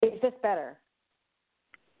this better.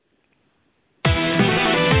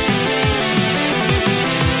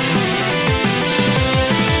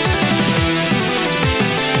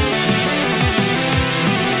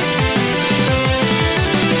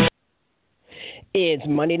 It's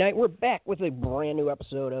Monday night. We're back with a brand new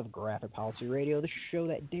episode of Graphic Policy Radio, the show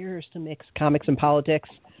that dares to mix comics and politics.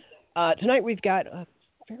 Tonight we've got a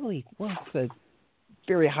it's a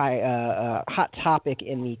very hot topic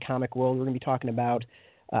in the comic world. We're going to be talking about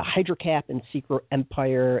HydraCap and Secret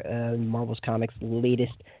Empire, Marvel's Comics'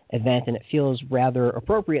 latest event, and it feels rather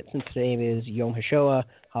appropriate since today is Yom HaShoah,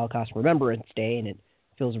 Holocaust Remembrance Day, and it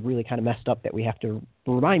feels really kind of messed up that we have to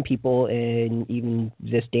remind people in even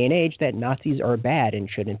this day and age that Nazis are bad and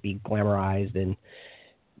shouldn't be glamorized and,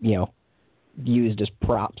 used as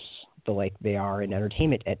props like they are in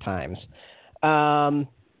entertainment at times.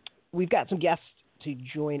 We've got some guests to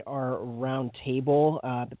join our round table.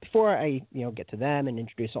 But before I, get to them and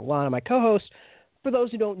introduce Elana, my co-host, for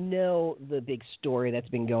those who don't know the big story that's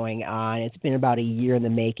been going on, it's been about a year in the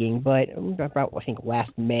making, but about, I think,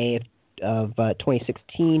 last May of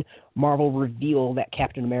 2016, Marvel revealed that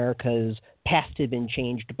Captain America's past had been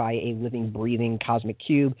changed by a living, breathing cosmic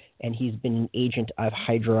cube, and he's been an agent of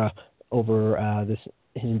Hydra over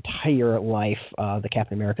his entire life. The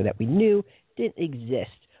Captain America that we knew didn't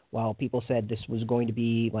exist. While people said this was going to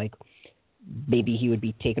be like maybe he would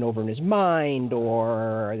be taken over in his mind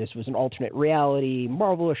or this was an alternate reality,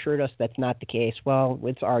 Marvel assured us that's not the case. Well,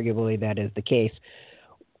 it's arguably that is the case.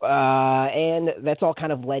 And that's all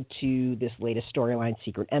kind of led to this latest storyline,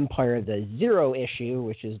 Secret Empire, the Zero issue,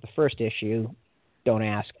 which is the first issue, don't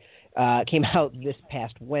ask, came out this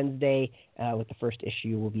past Wednesday, with the first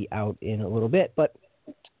issue will be out in a little bit, but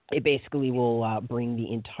it basically will bring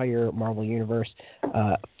the entire Marvel Universe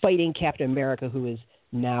fighting Captain America, who is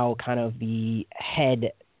now kind of the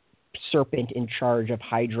head serpent in charge of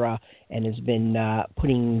Hydra and has been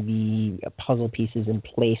putting the puzzle pieces in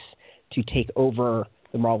place to take over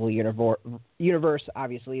the Marvel Universe.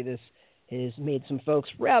 Obviously, this has made some folks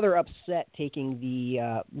rather upset, taking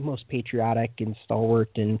the most patriotic and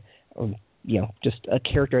stalwart and, just a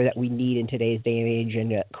character that we need in today's day and age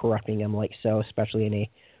and corrupting him like so, especially in a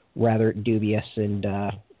rather dubious and,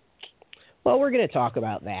 we're going to talk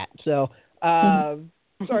about that. So,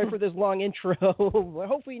 sorry for this long intro.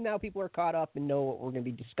 Hopefully now people are caught up and know what we're going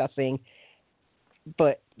to be discussing.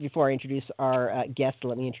 But before I introduce our guest,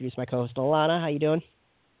 let me introduce my co-host, Elana. How you doing?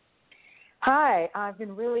 Hi. I've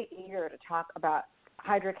been really eager to talk about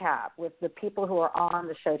HydraCap with the people who are on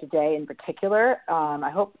the show today in particular.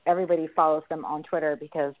 I hope everybody follows them on Twitter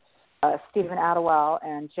because Steven Attewell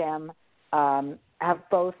and J have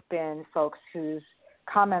both been folks whose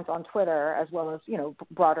comments on Twitter, as well as,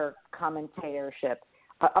 broader commentatorship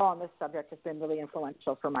on this subject has been really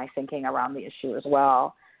influential for my thinking around the issue as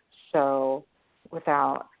well. So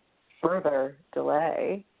without further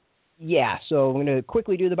delay. Yeah, so I'm going to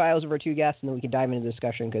quickly do the bios of our two guests, and then we can dive into the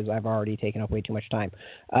discussion because I've already taken up way too much time.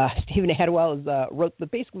 Steven Attewell wrote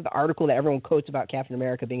basically the article that everyone quotes about Captain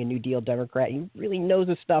America being a New Deal Democrat. He really knows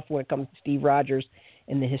his stuff when it comes to Steve Rogers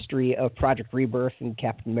and the history of Project Rebirth and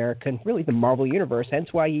Captain America and really the Marvel Universe,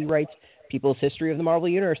 hence why he writes People's History of the Marvel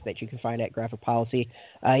Universe that you can find at Graphic Policy.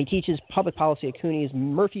 He teaches public policy at CUNY's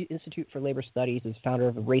Murphy Institute for Labor Studies, is founder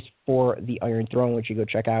of Race for the Iron Throne, which you go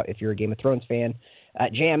check out if you're a Game of Thrones fan.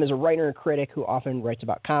 Jam is a writer and critic who often writes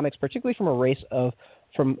about comics, particularly from a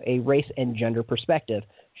race and gender perspective.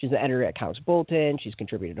 She's an editor at Comics Bulletin. She's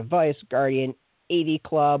contributed to Vice, Guardian,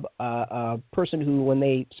 AVClub, a person who, when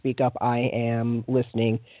they speak up, I am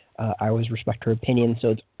listening. I always respect her opinion,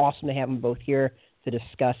 so it's awesome to have them both here to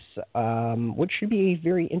discuss what should be a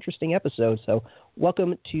very interesting episode. So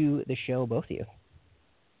welcome to the show, both of you.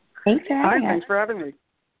 Thanks for having us. Thanks for having me.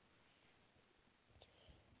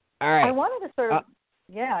 All right. I wanted to sort of,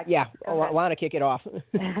 I want to kick it off.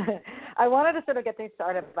 I wanted to sort of get things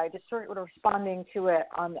started by just sort of responding to it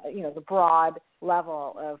on, the broad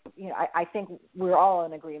level of, I think we're all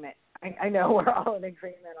in agreement. I know we're all in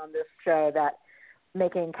agreement on this show that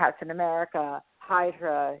making Captain America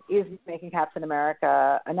Hydra is making Captain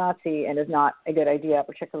America a Nazi and is not a good idea,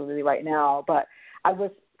 particularly right now. But I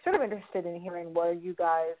was sort of interested in hearing where you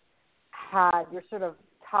guys had your sort of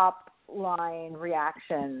top line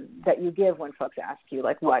reaction that you give when folks ask you,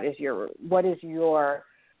 like, what is your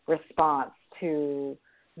response to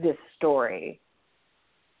this story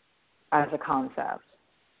as a concept?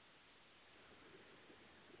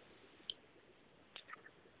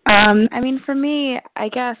 For me, I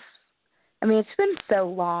guess, it's been so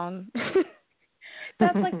long.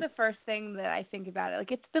 That's like the first thing that I think about it.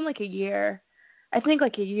 Like, it's been like a year. I think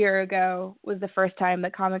like a year ago was the first time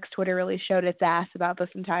that comics Twitter really showed its ass about this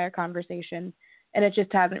entire conversation, and it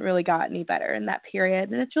just hasn't really got any better in that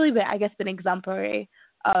period. And it's really been, I guess, been exemplary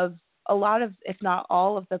of a lot of, if not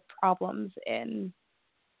all of the problems in,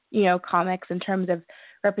 comics in terms of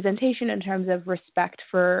representation, in terms of respect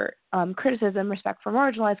for criticism, respect for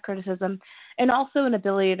marginalized criticism, and also an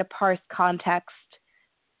ability to parse context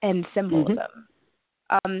and symbolism.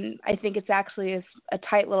 Mm-hmm. I think it's actually a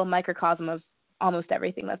tight little microcosm of almost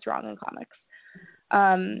everything that's wrong in comics.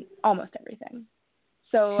 Almost everything.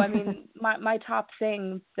 So, I mean, my top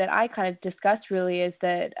thing that I kind of discussed really is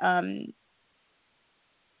that,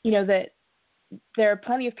 that there are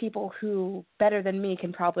plenty of people who, better than me,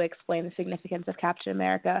 can probably explain the significance of Captain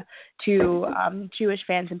America to Jewish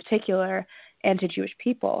fans in particular and to Jewish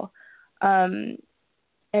people. And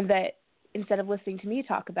that instead of listening to me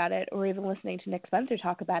talk about it or even listening to Nick Spencer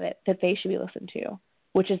talk about it, that they should be listened to,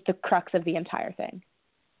 which is the crux of the entire thing.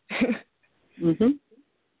 Mm-hmm.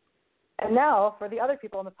 And now, for the other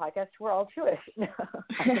people on the podcast who are all Jewish, I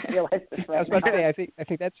just realized this right I was about to say, I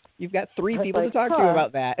think that's, you've got three people to talk to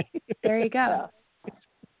about that. There you go.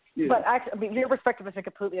 Yeah. But actually, I mean, your perspective has been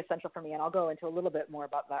completely essential for me, and I'll go into a little bit more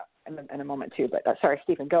about that in a moment too. But sorry,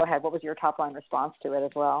 Stephen, go ahead. What was your top line response to it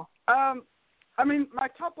as well? I mean, my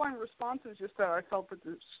top line response is just that I felt that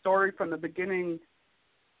the story from the beginning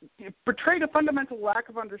portrayed a fundamental lack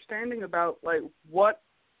of understanding about like what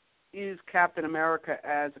is Captain America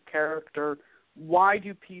as a character? Why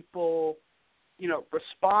do people,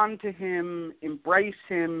 respond to him, embrace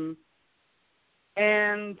him?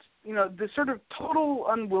 And, the sort of total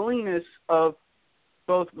unwillingness of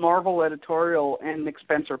both Marvel editorial and Nick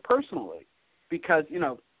Spencer personally. Because,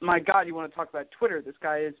 my God, you want to talk about Twitter. This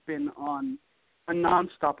guy has been on a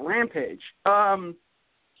nonstop rampage. To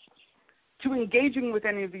engaging with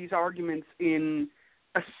any of these arguments in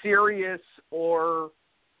a serious or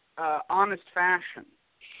honest fashion.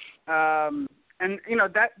 And,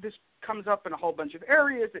 that this comes up in a whole bunch of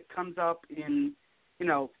areas. It comes up in,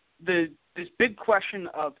 this big question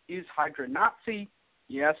of, is Hydra Nazi?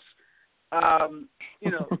 Yes.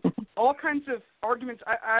 All kinds of arguments.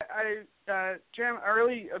 Jam, I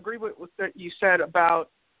really agree with that you said about,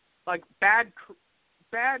 like, bad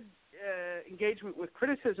engagement with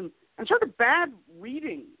criticism and sort of bad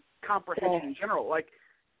reading comprehension in general. Like,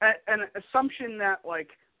 an assumption that, like,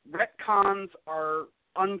 retcons are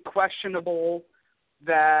unquestionable,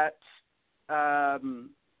 that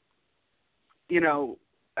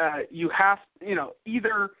you have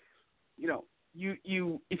either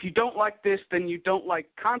if you don't like this, then you don't like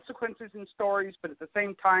consequences in stories, but at the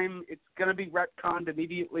same time it's going to be retconned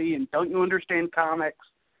immediately, and don't you understand comics?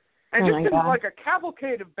 And just been like a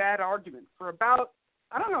cavalcade of bad arguments for about,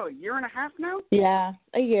 I don't know, a year and a half now? Yeah,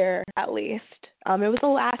 a year at least. It was the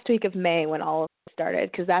last week of May when all of it started,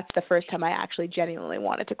 because that's the first time I actually genuinely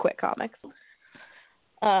wanted to quit comics.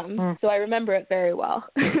 So I remember it very well.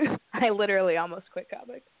 I literally almost quit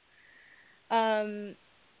comics.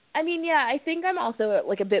 I mean, yeah, I think I'm also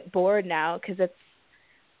like a bit bored now, because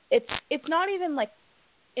it's not even like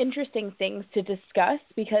interesting things to discuss,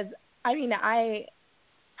 because I mean,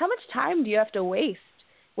 how much time do you have to waste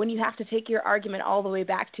when you have to take your argument all the way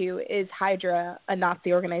back to, is Hydra a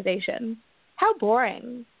Nazi organization? How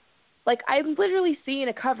boring. Like, I've literally seen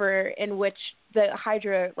a cover in which the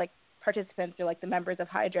Hydra, like, participants or, like, the members of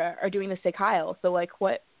Hydra are doing the Sig Heil. So, like,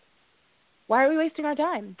 why are we wasting our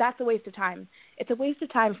time? That's a waste of time. It's a waste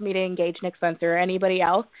of time for me to engage Nick Spencer or anybody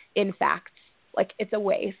else in facts. Like, it's a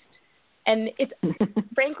waste. And it's,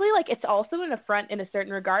 frankly, like, it's also an affront in a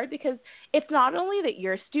certain regard, because it's not only that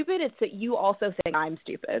you're stupid, it's that you also think I'm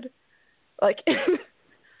stupid. Like,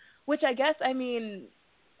 which I guess, I mean,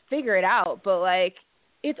 figure it out, but, like,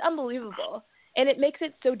 it's unbelievable. And it makes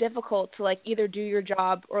it so difficult to, like, either do your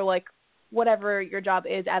job or, like, whatever your job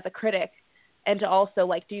is as a critic, and to also,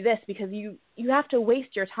 like, do this, because you have to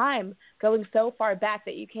waste your time going so far back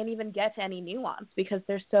that you can't even get to any nuance, because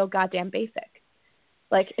they're so goddamn basic.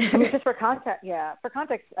 Like, I mean, just for context,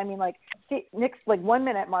 I mean, like, see, Nick's, like, 1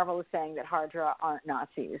 minute Marvel is saying that Hydra aren't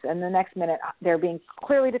Nazis, and the next minute they're being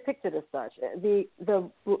clearly depicted as such.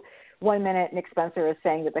 The 1 minute Nick Spencer is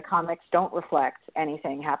saying that the comics don't reflect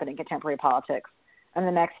anything happening in contemporary politics, and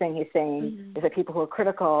the next thing he's saying is that people who are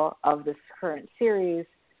critical of this current series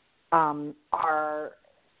don't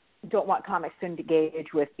want comics to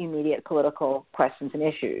engage with immediate political questions and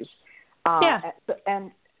issues.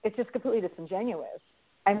 And it's just completely disingenuous.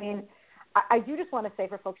 I mean, I do just want to say,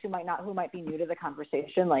 for folks who might be new to the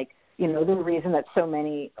conversation, like, the reason that so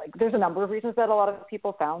many, like, there's a number of reasons that a lot of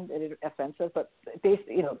people found it offensive, but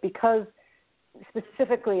because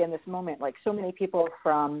specifically in this moment, like, so many people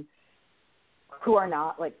from who are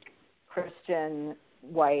not like Christian,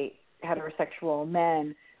 white, heterosexual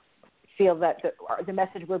men feel that the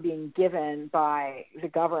message we're being given by the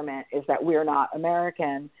government is that we're not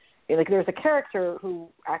American. Like there's a character who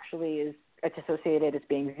actually is associated as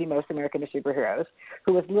being the most American of superheroes,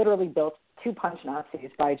 who was literally built to punch Nazis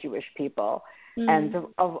by Jewish people. And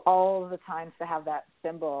of all the times to have that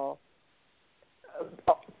symbol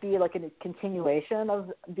be like a continuation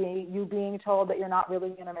of you being told that you're not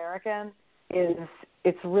really an American,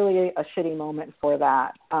 it's really a shitty moment for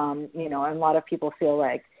that. And a lot of people feel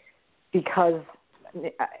like because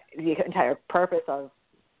the entire purpose of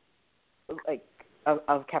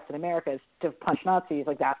Captain America is to punch Nazis,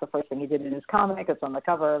 like that's the first thing he did in his comic. It's on the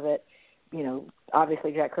cover of it.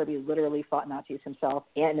 Obviously Jack Kirby literally fought Nazis himself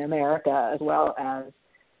in America as well as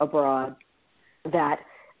abroad. That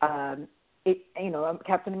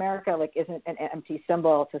Captain America isn't an empty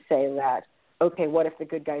symbol to say that, okay, what if the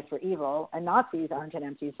good guys were evil? And Nazis aren't an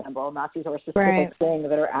empty symbol. Nazis are a specific thing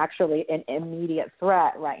that are actually an immediate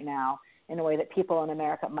threat right now in a way that people in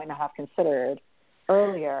America might not have considered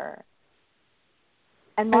earlier.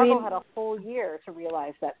 And Marvel had a whole year to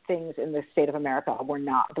realize that things in the state of America were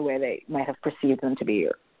not the way they might have perceived them to be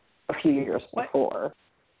a few years before.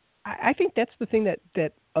 I think that's the thing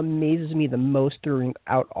that amazes me the most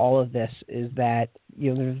throughout all of this is that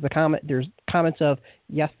there's comments of,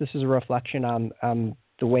 yes, this is a reflection on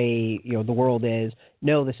the way the world is.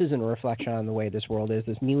 No, this isn't a reflection on the way this world is.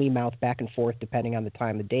 This mealy mouth back and forth depending on the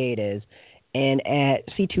time of day it is. And at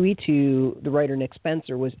C2E2, the writer Nick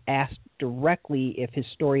Spencer was asked directly if his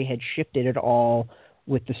story had shifted at all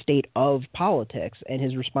with the state of politics, and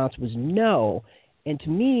his response was no. And to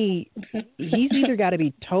me, he's either got to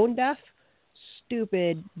be tone deaf,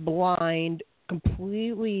 stupid, blind,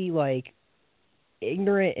 completely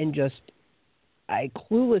ignorant, and just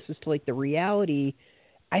clueless as to the reality.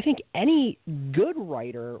 I think any good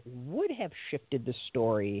writer would have shifted the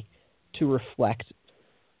story to reflect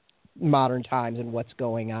modern times and what's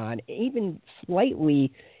going on, even slightly,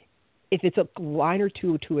 if it's a line or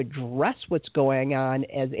two to address what's going on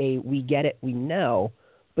as we get it, we know.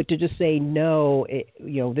 But to just say, no,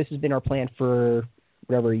 this has been our plan for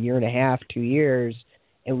whatever, a year and a half, 2 years,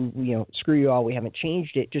 and, screw you all, we haven't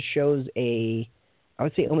changed it, just shows I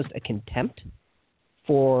would say almost a contempt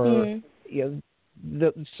for,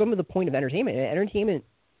 some of the point of entertainment. And entertainment,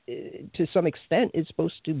 to some extent, is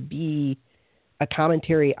supposed to be a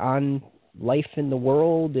commentary on life in the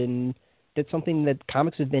world, and that's something that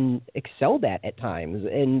comics have been excelled at times.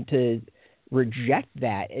 And to reject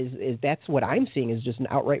that is that's what I'm seeing is just an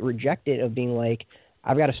outright reject it of being like,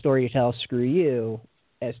 I've got a story to tell, screw you,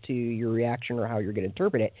 as to your reaction or how you're going to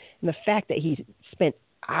interpret it. And the fact that he spent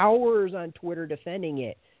hours on Twitter defending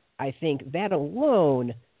it, I think that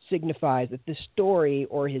alone signifies that this story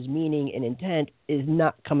or his meaning and intent is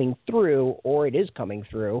not coming through, or it is coming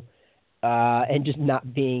through, and just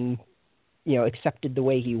not being, accepted the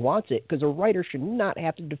way he wants it, because a writer should not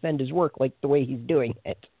have to defend his work like the way he's doing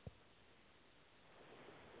it.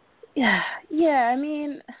 Yeah. I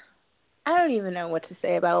mean, I don't even know what to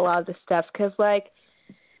say about a lot of this stuff, because, I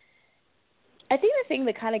think the thing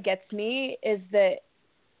that kind of gets me is that,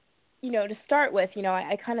 to start with,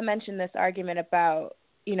 I kind of mentioned this argument about,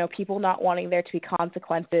 people not wanting there to be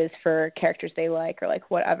consequences for characters they like or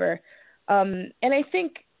whatever. And I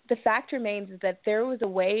think the fact remains is that there was a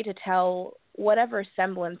way to tell whatever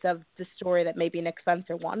semblance of the story that maybe Nick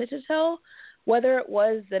Spencer wanted to tell, whether it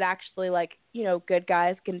was that actually good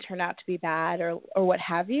guys can turn out to be bad or what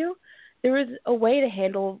have you. There was a way to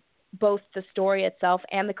handle both the story itself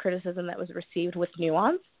and the criticism that was received with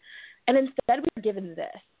nuance. And instead we were given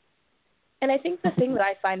this. And I think the thing that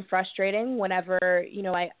I find frustrating whenever,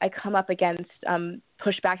 I come up against,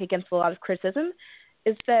 push back against a lot of criticism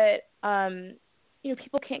is that,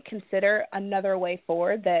 people can't consider another way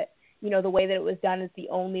forward, that, the way that it was done is the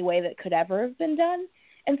only way that could ever have been done.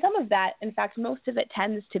 And some of that, in fact, most of it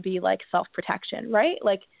tends to be self-protection, right?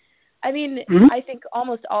 I think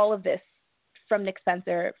almost all of this from Nick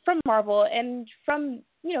Spencer, from Marvel, and from,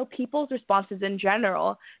 people's responses in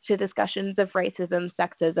general to discussions of racism,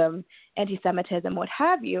 sexism, anti-Semitism, what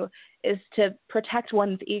have you, is to protect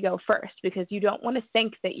one's ego first, because you don't want to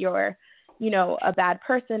think that you're, a bad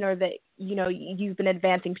person, or that, you've been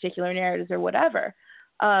advancing particular narratives or whatever.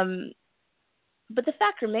 But the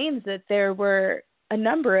fact remains that there were a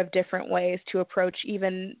number of different ways to approach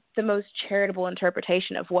even the most charitable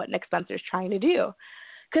interpretation of what Nick Spencer's trying to do.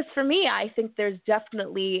 Because for me, I think there's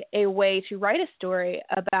definitely a way to write a story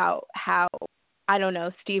about how,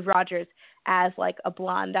 Steve Rogers as a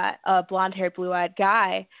blonde-haired, blue-eyed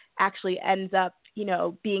guy actually ends up,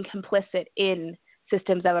 being complicit in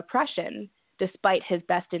systems of oppression, despite his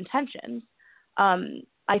best intentions.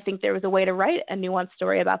 I think there was a way to write a nuanced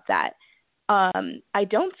story about that. I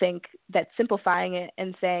don't think that simplifying it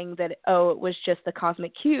and saying that, it was just the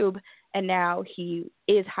cosmic cube and now he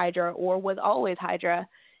is Hydra or was always Hydra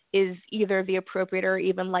is either the appropriate or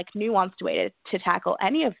even like nuanced way to tackle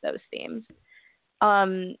any of those themes.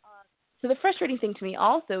 So the frustrating thing to me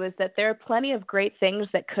also is that there are plenty of great things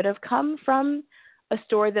that could have come from a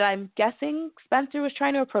story that I'm guessing Spencer was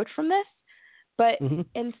trying to approach from this, but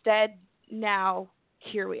instead now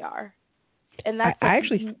here we are. And that's I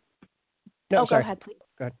actually... No, go ahead, please.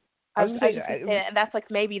 Go ahead. And that's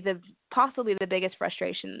like maybe possibly the biggest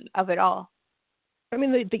frustration of it all. I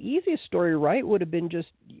mean, the easiest story, right, would have been just,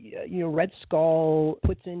 Red Skull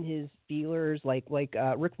puts in his feelers like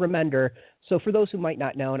Rick Remender. So for those who might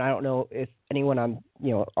not know, and I don't know if anyone on,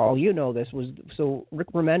 all this was, so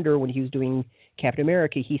Rick Remender, when he was doing Captain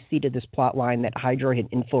America, he seeded this plot line that Hydra had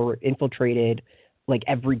infiltrated like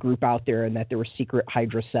every group out there and that there were secret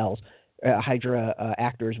Hydra cells. Hydra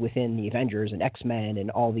actors within the Avengers and X-Men and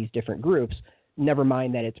all these different groups, never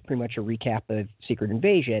mind that it's pretty much a recap of Secret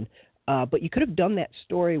Invasion. But you could have done that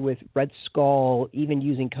story with Red Skull, even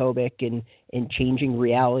using Kobik and changing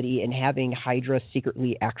reality and having Hydra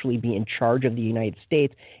secretly actually be in charge of the United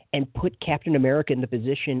States and put Captain America in the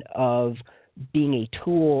position of being a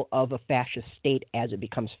tool of a fascist state as it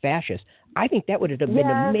becomes fascist. I think that would have been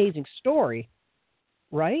an amazing story,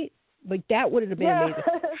 right? Like, that would have been amazing.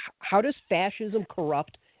 How does fascism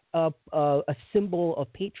corrupt a symbol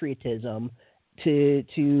of patriotism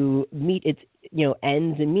to meet its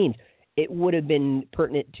ends and means? It would have been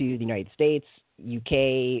pertinent to the United States,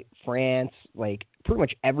 UK, France, like pretty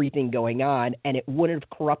much everything going on, and it wouldn't have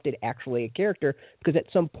corrupted actually a character, because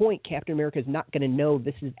at some point Captain America is not going to know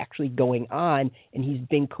this is actually going on, and he's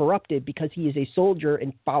been corrupted because he is a soldier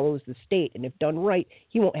and follows the state, and if done right,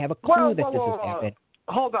 he won't have a clue that this has happened.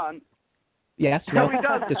 Hold on. Yes? No, he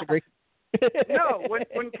doesn't. Disagree? No,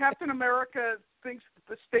 when Captain America thinks that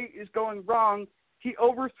the state is going wrong, he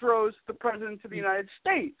overthrows the President of the United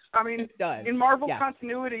States. I mean, in Marvel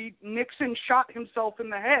continuity, Nixon shot himself in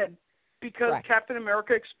the head because Captain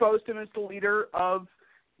America exposed him as the leader of,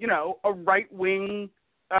 a right-wing,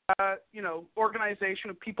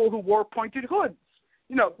 organization of people who wore pointed hoods.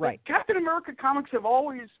 Captain America comics have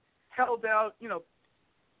always held out,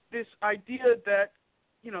 this idea that,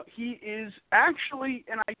 he is actually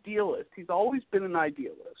an idealist. He's always been an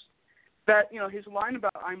idealist. That, his line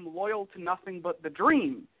about "I'm loyal to nothing but the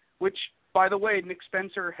dream," which, by the way, Nick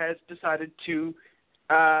Spencer has decided to,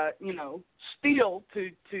 steal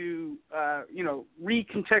to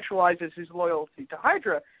recontextualize as his loyalty to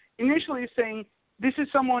Hydra, initially saying this is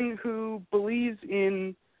someone who believes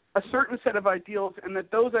in a certain set of ideals and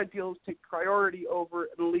that those ideals take priority over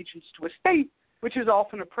an allegiance to a state, which is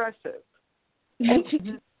often oppressive.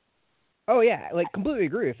 Oh, yeah, completely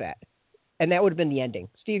agree with that. And that would have been the ending.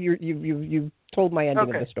 Steve, you've told my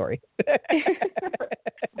ending of the story. But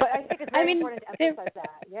I think it's very important to emphasize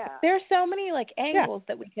that. Yeah. There are so many angles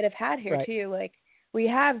that we could have had here too. Like we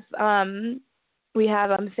have Sam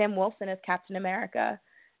Wilson as Captain America,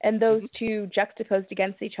 and those two juxtaposed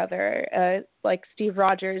against each other, like Steve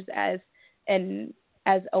Rogers as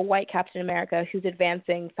a white Captain America who's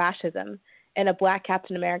advancing fascism, and a black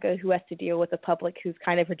Captain America who has to deal with a public who's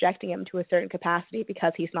kind of rejecting him to a certain capacity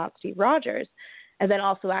because he's not Steve Rogers, and then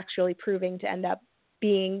also actually proving to end up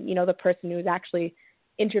being, the person who's actually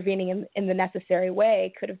intervening in the necessary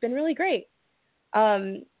way could have been really great.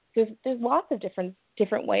 There's lots of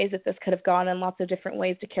different ways that this could have gone and lots of different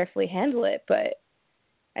ways to carefully handle it, but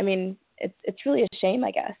I mean, it's really a shame,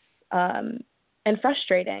 I guess, and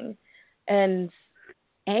frustrating and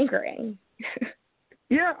angering.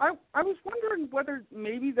 Yeah, I was wondering whether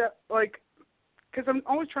maybe that, because I'm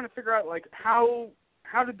always trying to figure out, how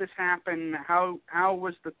did this happen? How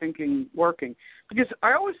was the thinking working? Because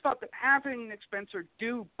I always thought that having Nick Spencer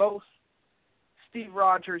do both Steve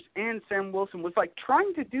Rogers and Sam Wilson was,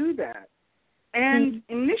 trying to do that. And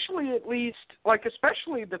initially, at least,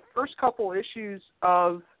 especially the first couple issues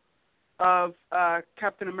of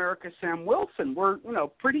Captain America Sam Wilson were,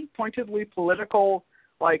 pretty pointedly political,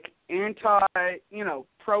 anti,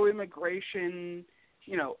 pro-immigration,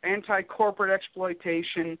 anti-corporate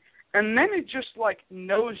exploitation, and then it just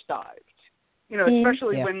nosedived,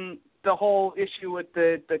 especially when the whole issue with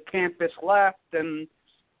the campus left and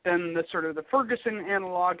then the sort of the Ferguson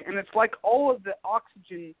analog, and it's all of the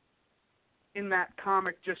oxygen in that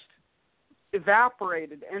comic just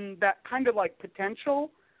evaporated, and that kind of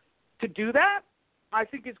potential to do that, I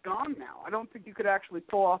think is gone now. I don't think you could actually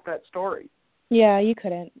pull off that story. Yeah, you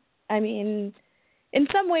couldn't. I mean, in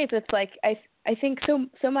some ways, it's I think so.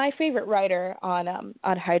 So my favorite writer on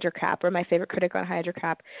HydraCap, or my favorite critic on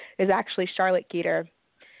HydraCap, is actually Charlotte Geter.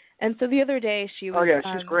 And so the other day she was. Oh yeah,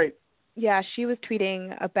 she's great. Yeah, she was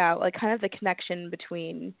tweeting about like kind of the connection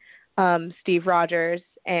between Steve Rogers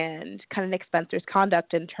and kind of Nick Spencer's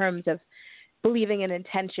conduct in terms of believing in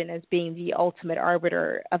intention as being the ultimate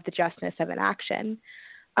arbiter of the justness of an action.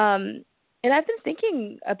 And I've been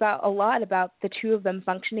thinking a lot about the two of them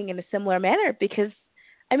functioning in a similar manner because,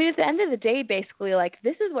 I mean, at the end of the day, basically, like,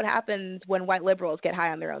 this is what happens when white liberals get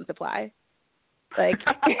high on their own supply. Like,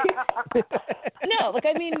 no, like,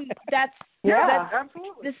 I mean,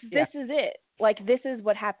 absolutely. This is it. Like, this is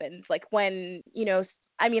what happens. Like, when, you know,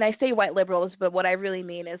 I mean, I say white liberals, but what I really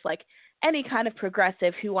mean is, like, any kind of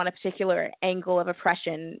progressive who on a particular angle of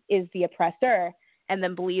oppression is the oppressor and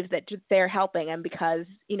then believes that they're helping, and because,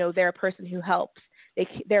 you know, they're a person who helps, they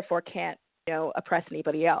therefore can't, you know, oppress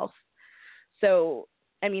anybody else. So,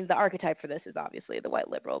 I mean, the archetype for this is obviously the white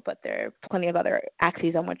liberal, but there are plenty of other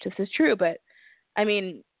axes on which this is true. But, I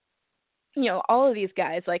mean, you know, all of these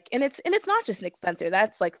guys, like, and it's not just Nick Spencer.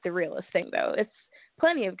 That's, like, the realest thing, though. It's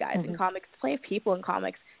plenty of guys in comics, plenty of people in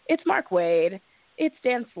comics. It's Mark Waid. It's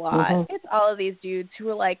Dan Slott. It's all of these dudes who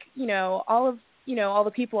are like, you know, all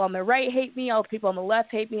the people on the right hate me. All the people on the left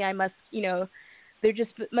hate me. I must, you know, there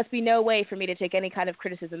just must be no way for me to take any kind of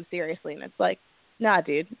criticism seriously. And it's like, nah,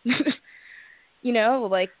 dude. You know,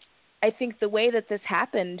 like, I think the way that this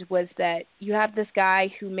happened was that you have this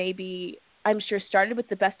guy who maybe, I'm sure, started with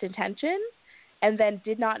the best intention and then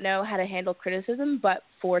did not know how to handle criticism, but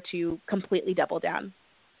to completely double down.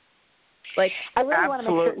 Like, I really want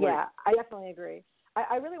to make absolutely. sure. Yeah, I definitely agree.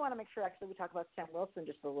 I really want to make sure, actually, we talk about Sam Wilson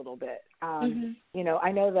just a little bit. You know,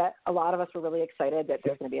 I know that a lot of us were really excited that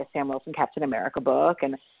there's going to be a Sam Wilson Captain America book,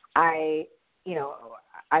 and when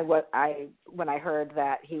I heard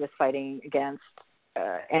that he was fighting against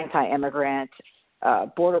anti-immigrant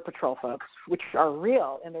border patrol folks, which are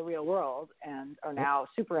real in the real world and are now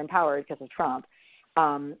super empowered because of Trump,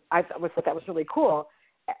 I thought that was really cool.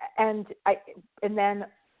 And then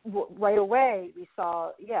right away we saw,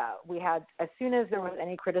 we had, as soon as there was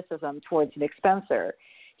any criticism towards Nick Spencer,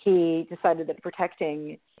 he decided that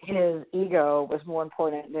protecting his ego was more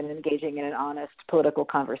important than engaging in an honest political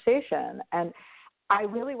conversation. And I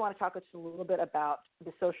really want to talk just a little bit about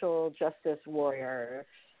the social justice warrior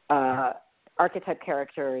archetype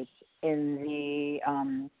characters in the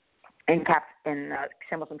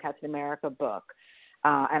Sam Wilson Captain America book.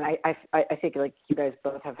 And I think, like, you guys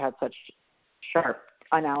both have had such sharp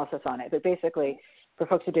analysis on it. But basically, for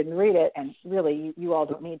folks who didn't read it, and really you all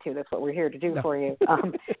don't need to, that's what we're here to do for you.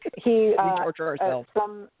 We torture ourselves.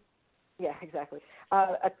 Exactly.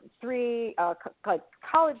 Three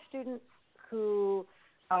college students who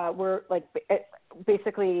were, like,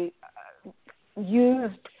 basically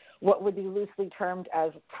used what would be loosely termed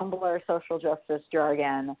as Tumblr social justice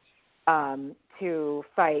jargon to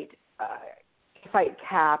fight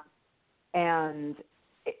Cap, and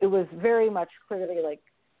it was very much clearly, like,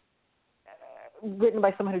 written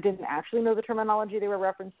by someone who didn't actually know the terminology they were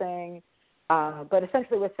referencing, but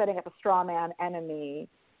essentially was setting up a straw man enemy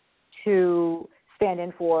to stand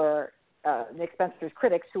in for Nick Spencer's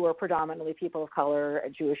critics, who are predominantly people of color,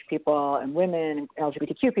 Jewish people, and women, and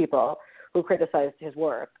LGBTQ people who criticized his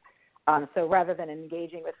work. So rather than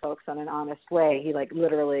engaging with folks in an honest way, he, like,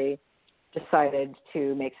 literally decided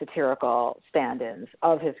to make satirical stand-ins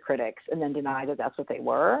of his critics and then deny that that's what they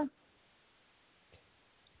were.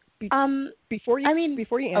 Before you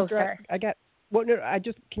answer,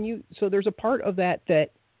 so there's a part of that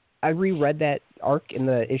I reread that arc and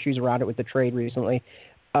the issues around it with the trade recently.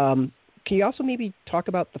 Can you also maybe talk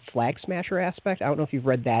about the Flag Smasher aspect? I don't know if you've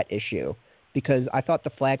read that issue, because I thought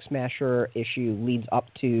the Flag Smasher issue leads up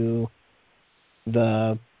to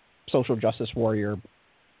the social justice warrior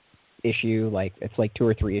issue. Like, it's like 2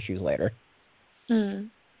 or 3 issues later.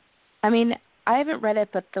 I mean, I haven't read it,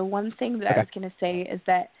 but the one thing that I was going to say is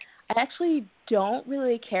that I actually don't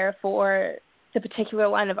really care for the particular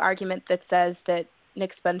line of argument that says that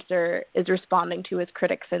Nick Spencer is responding to his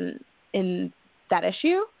critics in that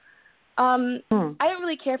issue. I don't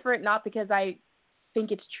really care for it, not because I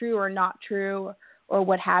think it's true or not true or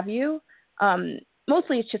what have you.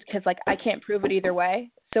 Mostly it's just because, like, I can't prove it either way,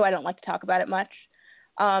 so I don't like to talk about it much.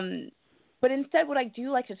 But instead, what I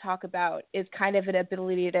do like to talk about is kind of an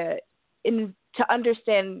ability to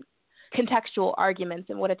understand contextual arguments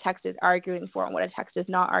and what a text is arguing for and what a text is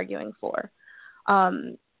not arguing for.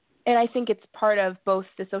 And I think it's part of both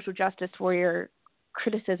the social justice warrior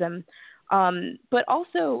criticism, but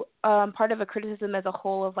also part of a criticism as a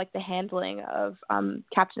whole of, like, the handling of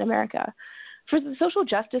Captain America. For the social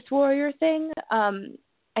justice warrior thing,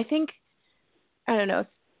 I think I don't know,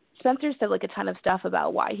 Spencer said like a ton of stuff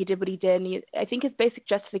about why he did what he did, and I think his basic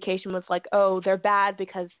justification was like, oh, they're bad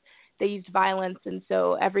because they used violence, and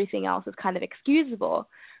so everything else is kind of excusable.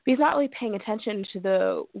 But he's not really paying attention to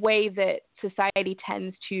the way that society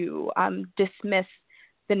tends to dismiss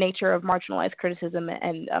the nature of marginalized criticism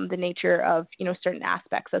and the nature of, you know, certain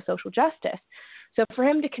aspects of social justice. So for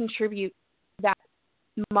him to contribute that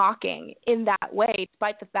mocking in that way,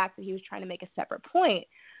 despite the fact that he was trying to make a separate point,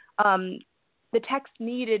 the text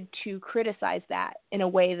needed to criticize that in a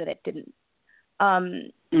way that it didn't.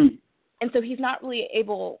 And so he's not really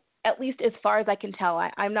able, at least as far as I can tell,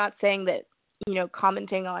 I'm not saying that, you know,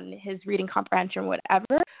 commenting on his reading comprehension or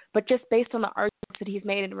whatever, but just based on the arguments that he's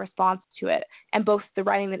made in response to it, and both the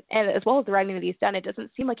writing that, and as well as the writing that he's done, it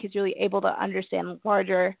doesn't seem like he's really able to understand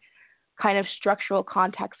larger kind of structural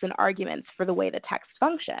context and arguments for the way the texts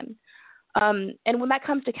function. And when that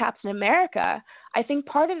comes to Captain America, I think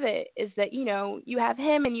part of it is that, you know, you have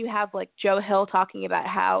him and you have like Joe Hill talking about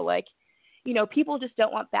how, like, you know, people just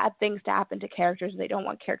don't want bad things to happen to characters. They don't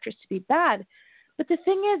want characters to be bad. But the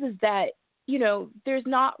thing is that, you know, there's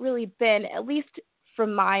not really been, at least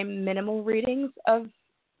from my minimal readings of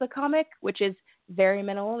the comic, which is very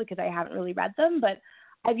minimal because I haven't really read them, but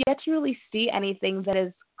I've yet to really see anything that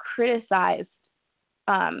has criticized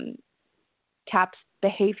Cap's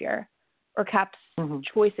behavior or Cap's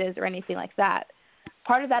choices or anything like that.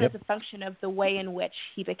 Part of that is a function of the way in which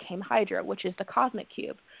he became Hydra, which is the cosmic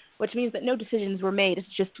cube, which means that no decisions were made. It's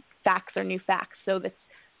just facts are new facts. So that's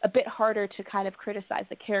a bit harder to kind of criticize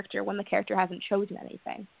the character when the character hasn't chosen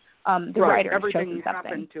anything. The writer has chosen something.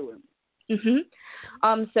 Happened to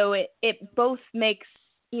him. So it both makes,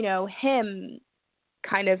 you know, him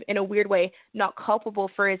kind of in a weird way not culpable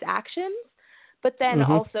for his actions, but then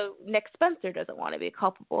also Nick Spencer doesn't want to be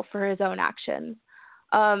culpable for his own actions.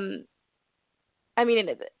 I mean,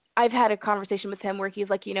 I've had a conversation with him where he's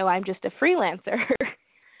like, you know, I'm just a freelancer.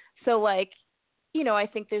 So, like, you know, I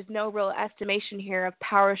think there's no real estimation here of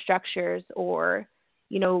power structures or,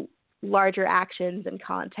 you know, larger actions and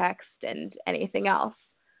context and anything else.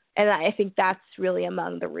 And I think that's really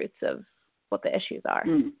among the roots of what the issues are.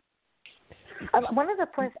 One of the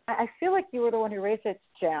points, I feel like you were the one who raised it,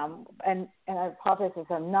 Jam, and I apologize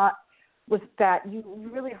if I'm not, was that you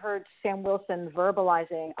really heard Sam Wilson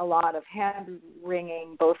verbalizing a lot of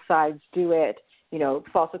hand-wringing, both sides do it, you know,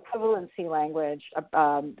 false equivalency language,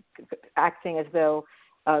 acting as though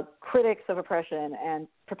critics of oppression and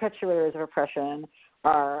perpetuators of oppression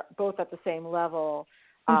are both at the same level.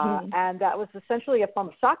 And that was essentially a form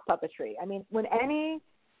of sock puppetry. I mean, when any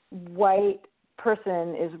white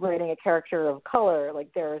person is writing a character of color, like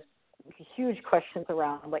there's huge questions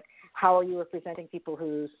around, like, how are you representing people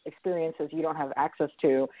whose experiences you don't have access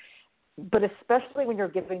to? But especially when you're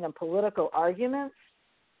giving them political arguments,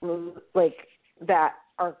 like, that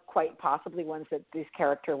are quite possibly ones that this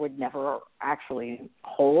character would never actually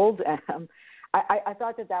hold. I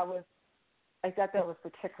thought that was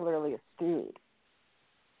particularly astute.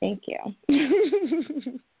 Thank you.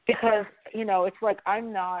 Because, you know, it's like,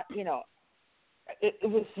 I'm not, you know, it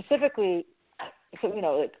was specifically, so, you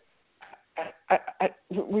know, like,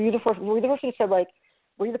 were you the person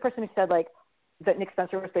who said that Nick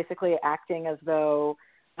Spencer was basically acting as though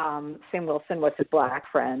Sam Wilson was his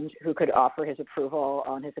black friend who could offer his approval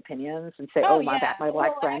on his opinions and say, my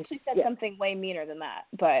black friend. I actually said something way meaner than that,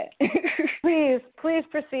 but please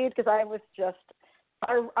proceed, because I was just,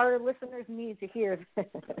 our listeners need to hear this.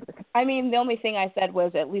 I mean, the only thing I said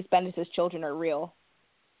was at least Bendis' children are real.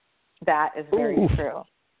 That is very true.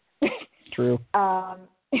 True.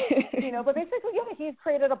 You know, but basically, he's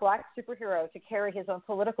created a black superhero to carry his own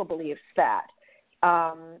political beliefs.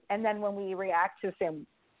 And then when we react to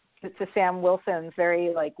Sam Wilson's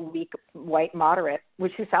very, like, weak white moderate,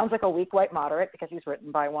 which he sounds like a weak white moderate because he's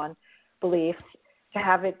written by one, beliefs, to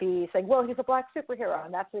have it be saying, well, he's a black superhero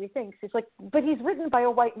and that's what he thinks. He's like, but he's written by a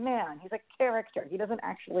white man. He's a character. He doesn't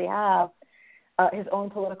actually have his own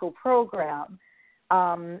political program.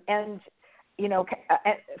 And, you know,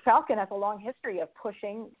 Falcon has a long history of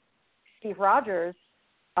pushing Steve Rogers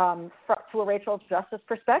to a racial justice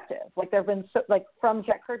perspective. Like, there have been, from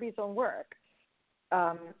Jack Kirby's own work,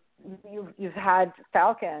 you've had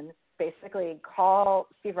Falcon basically call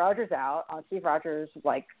Steve Rogers out on Steve Rogers,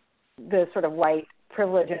 like, the sort of white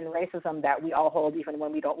privilege and racism that we all hold even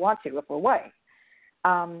when we don't want to if we're white.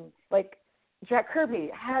 Like, Jack Kirby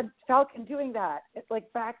had Falcon doing that,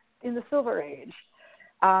 like, back in the Silver Age.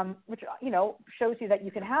 Which, you know, shows you that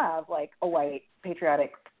you can have, like, a white,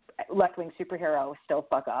 patriotic, left-wing superhero still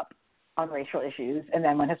fuck up on racial issues, and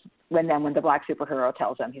then when the black superhero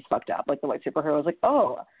tells him he's fucked up, like, the white superhero is like,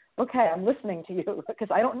 oh, okay, I'm listening to you because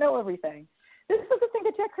I don't know everything. This is the thing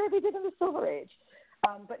that Jack Kirby did in the Silver Age.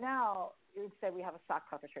 But now you would say we have a sock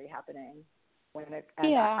puppetry happening.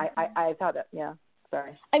 I thought that,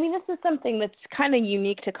 sorry. I mean, this is something that's kind of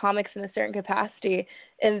unique to comics in a certain capacity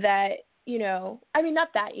in that, not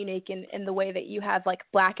that unique in the way that you have, like,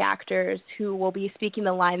 black actors who will be speaking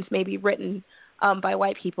the lines maybe written by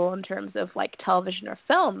white people in terms of, like, television or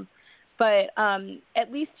film. But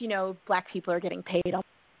at least, black people are getting paid on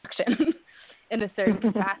production in a certain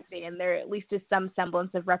capacity, and there at least is some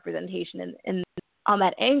semblance of representation in on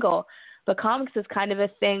that angle. But comics is kind of a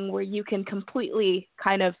thing where you can completely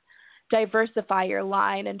kind of diversify your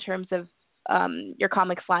line in terms of your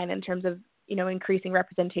comics line in terms of, increasing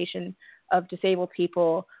representation of disabled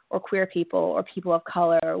people or queer people or people of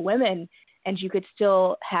color or women, and you could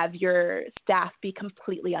still have your staff be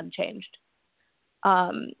completely unchanged.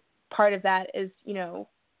 Part of that is,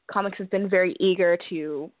 comics has been very eager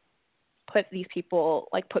to put these people,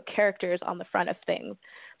 like put characters on the front of things,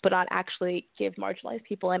 but not actually give marginalized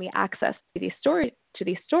people any access to these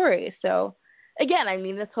stories. So again, I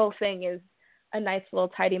mean, this whole thing is a nice little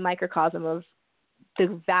tidy microcosm of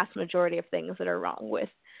the vast majority of things that are wrong with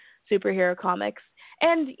superhero comics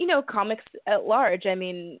and, comics at large. I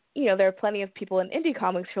mean, there are plenty of people in indie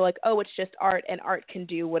comics who are like, oh, it's just art and art can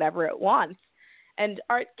do whatever it wants. And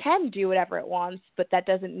art can do whatever it wants, but that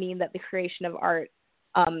doesn't mean that the creation of art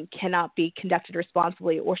cannot be conducted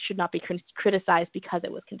responsibly or should not be criticized because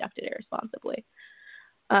it was conducted irresponsibly,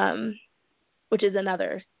 which is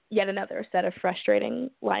yet another set of frustrating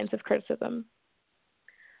lines of criticism.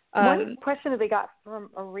 One question that we got from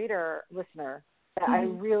a listener that I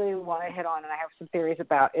really want to hit on and I have some theories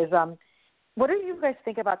about is what do you guys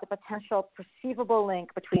think about the potential perceivable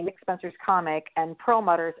link between Nick Spencer's comic and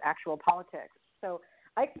Perlmutter's actual politics? So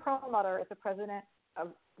Ike Perlmutter is the president of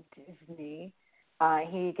Disney.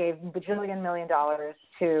 He gave $1 million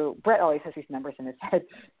to, Brett always has these numbers in his head,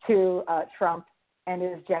 to Trump and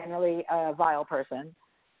is generally a vile person.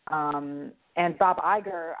 And Bob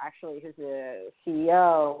Iger, actually, who's the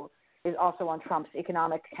CEO, is also on Trump's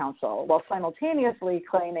Economic Council, while simultaneously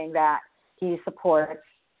claiming that he supports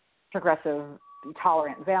progressive,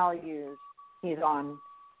 tolerant values. He's on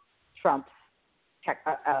Trump's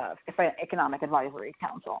Economic Advisory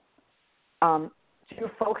Council. Do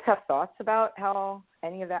folks have thoughts about how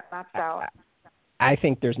any of that maps out? I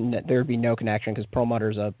think there'd be no connection because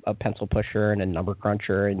Perlmutter's a pencil pusher and a number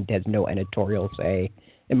cruncher and has no editorial say.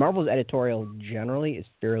 And Marvel's editorial generally is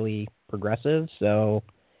fairly progressive, so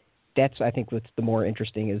that's, I think, what's the more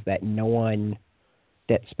interesting is that no one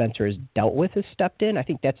that Spencer has dealt with has stepped in. I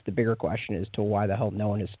think that's the bigger question as to why the hell no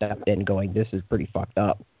one has stepped in going, this is pretty fucked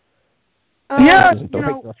up. Yeah,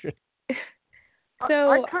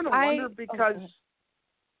 so I kind of wonder because...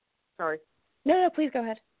 Sorry. No, please go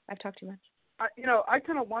ahead. I've talked too much. I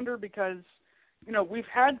kind of wonder because, we've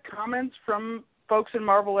had comments from folks in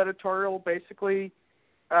Marvel editorial basically,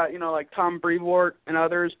 like Tom Brevoort and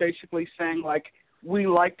others basically saying, like, we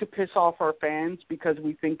like to piss off our fans because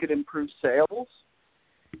we think it improves sales.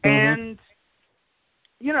 And,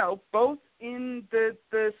 both in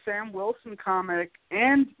the Sam Wilson comic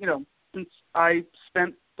and, since I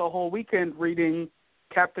spent the whole weekend reading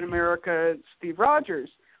Captain America, Steve Rogers,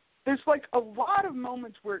 there's like a lot of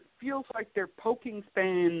moments where it feels like they're poking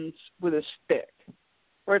fans with a stick,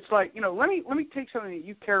 where it's like, let me take something that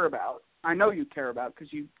you care about, I know you care about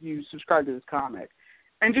because you subscribe to this comic,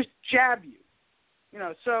 and just jab you.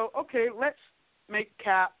 So, okay, let's make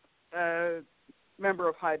Cap a member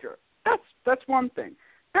of Hydra. That's one thing.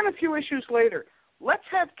 Then a few issues later, let's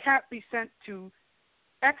have Cap be sent to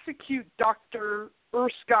execute Dr.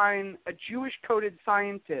 Erskine, a Jewish-coded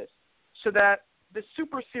scientist, so that the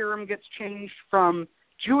super serum gets changed from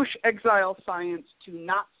Jewish exile science to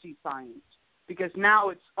Nazi science, because now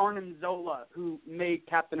it's Arnim Zola who made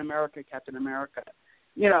Captain America.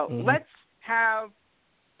 Let's have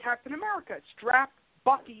Captain America strap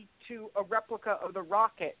Bucky to a replica of the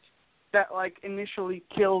rocket that, like, initially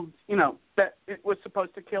killed, that it was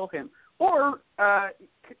supposed to kill him. Or,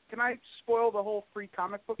 can I spoil the whole free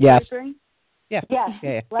comic book thing? Yeah. Yes.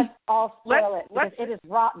 Yeah. Let's all spoil it because it is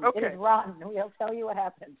rotten. Okay. It is rotten. We'll tell you what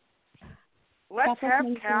happens. Let's have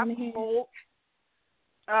Cap hold.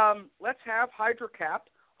 Let's have HydraCap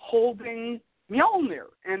holding Mjolnir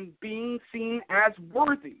and being seen as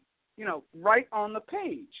worthy, right on the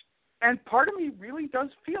page. And part of me really does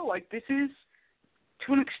feel like this is,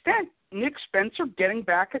 to an extent, Nick Spencer getting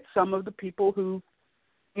back at some of the people who,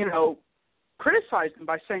 criticized him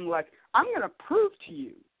by saying, like, I'm going to prove to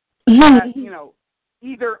you that,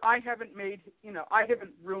 either I haven't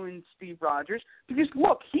ruined Steve Rogers, because,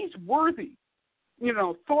 look, he's worthy.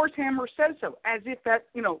 Thor's hammer says so, as if that,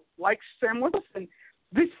 like Sam Wilson,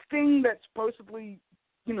 this thing that supposedly,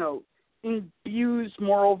 imbues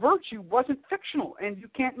moral virtue wasn't fictional, and you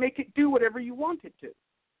can't make it do whatever you want it to.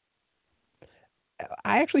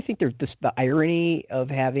 I actually think there's the irony of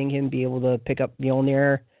having him be able to pick up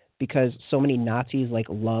Mjolnir, because so many Nazis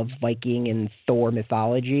love Viking and Thor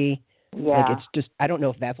mythology. Yeah. It's just, I don't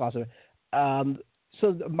know if that's also.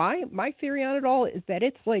 So my theory on it all is that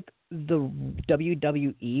it's the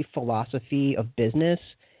WWE philosophy of business,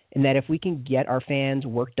 and that if we can get our fans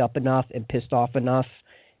worked up enough and pissed off enough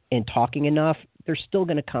and talking enough, they're still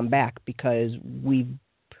going to come back, because we've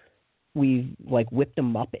whipped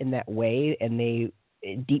them up in that way, and they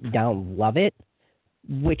deep down love it,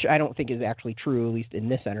 which I don't think is actually true, at least in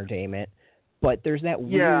this entertainment. But there's that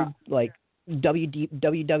weird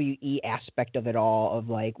WWE aspect of it all, of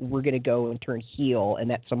we're going to go and turn heel, and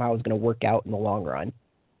that somehow is going to work out in the long run.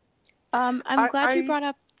 I'm glad you brought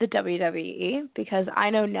up the WWE, because I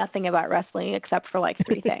know nothing about wrestling except for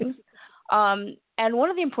 3 things. And one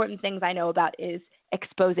of the important things I know about is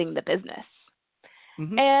exposing the business.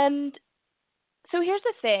 Mm-hmm. And so here's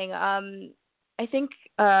the thing. I think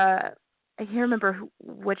I can't remember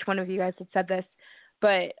which one of you guys had said this,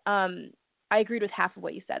 but I agreed with half of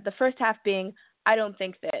what you said. The first half being, I don't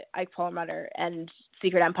think that Ike Perlmutter and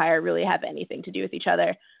Secret Empire really have anything to do with each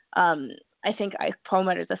other. I think Ike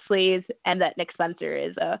Perlmutter is a sleaze, and that Nick Spencer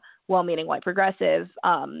is a well-meaning white progressive,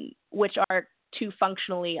 which are 2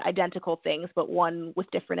 functionally identical things, but one with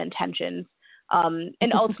different intentions.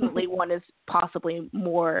 And ultimately, one is possibly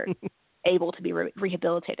more able to be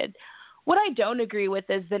rehabilitated. What I don't agree with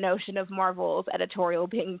is the notion of Marvel's editorial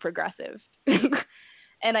being progressive.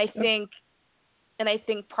 And I think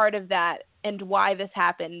part of that, and why this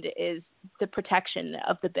happened, is the protection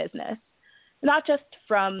of the business. Not just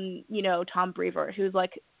from, Tom Brevoort, who's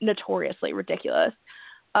notoriously ridiculous,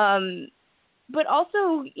 but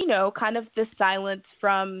also, kind of the silence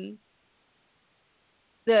from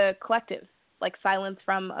the collective, silence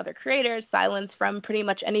from other creators, silence from pretty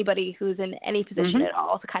much anybody who's in any position mm-hmm. at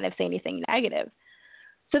all to kind of say anything negative.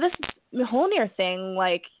 So this Mjolnir thing,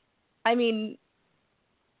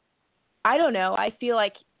 I don't know. I feel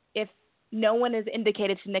like if no one has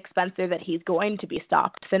indicated to Nick Spencer that he's going to be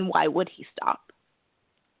stopped, then why would he stop?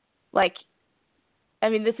 This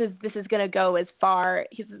is going to go as far.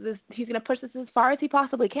 He's going to push this as far as he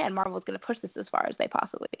possibly can. Marvel's going to push this as far as they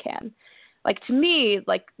possibly can. To me,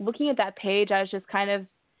 looking at that page, I was just kind of,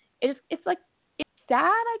 it's sad,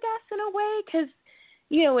 I guess, in a way, because,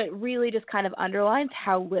 it really just kind of underlines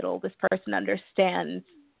how little this person understands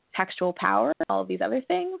textual power and all of these other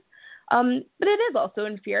things. But it is also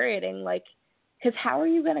infuriating, because how are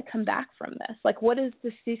you going to come back from this? What is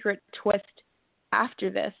the secret twist after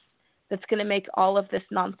this that's going to make all of this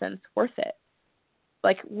nonsense worth it?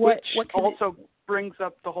 What also brings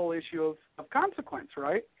up the whole issue of consequence,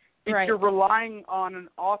 right? If right. you're relying on an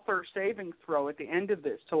author saving throw at the end of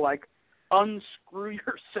this to unscrew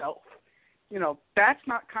yourself, that's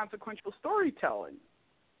not consequential storytelling.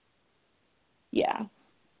 Yeah.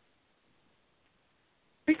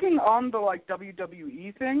 Speaking on the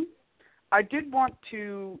WWE thing, I did want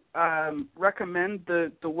to recommend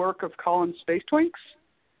the work of Colin Space Twinks,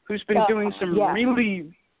 who's been doing some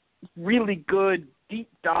really, really good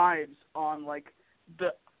deep dives on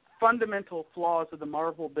the fundamental flaws of the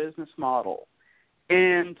Marvel business model.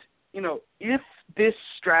 And, if this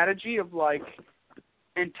strategy of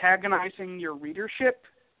antagonizing your readership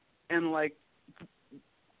and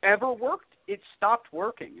ever worked, it stopped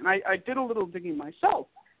working. And I did a little digging myself.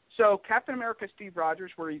 So Captain America Steve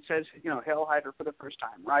Rogers, where he says, Hail Hydra for the first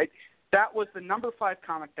time, right? That was the number 5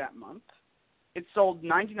 comic that month. It sold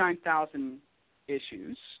 99,000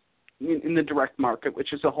 issues in the direct market,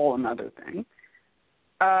 which is a whole another thing.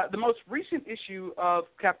 The most recent issue of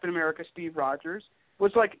Captain America Steve Rogers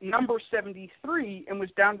was number 73 and was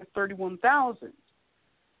down to 31,000.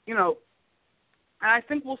 And I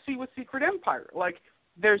think we'll see with Secret Empire.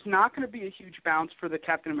 There's not going to be a huge bounce for the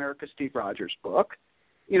Captain America Steve Rogers book.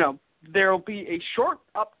 There'll be a short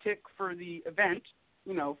uptick for the event,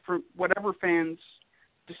 for whatever fans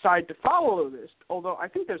decide to follow this, although I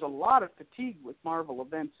think there's a lot of fatigue with Marvel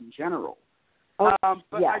events in general. But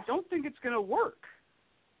I don't think it's going to work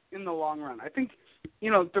in the long run. I think,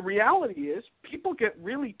 the reality is people get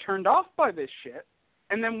really turned off by this shit,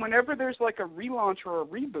 and then whenever there's a relaunch or a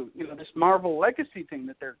reboot, this Marvel Legacy thing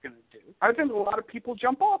that they're going to do, I think a lot of people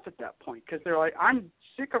jump off at that point because they're I'm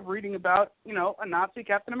sick of reading about, a Nazi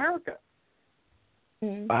Captain America.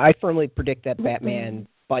 I firmly predict that Batman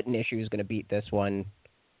button issue is going to beat this one.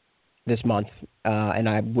 this month, and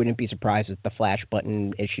I wouldn't be surprised if the Flash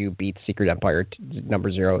Button issue beats Secret Empire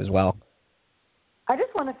 #0 as well. I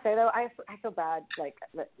just want to say, though, I feel bad. Like,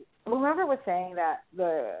 whoever was saying that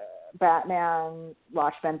the Batman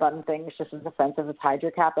Watchmen button thing is just as offensive as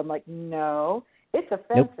HydraCap, I'm like, no, it's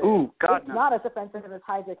offensive. Nope. Ooh, God, it's no. not as offensive as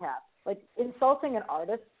HydraCap. Like, insulting an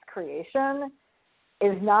artist's creation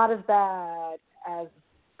is not as bad as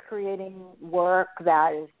creating work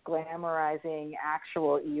that is glamorizing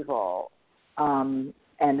actual evil and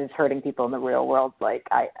is hurting people in the real world. Like,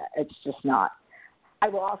 it's just not. I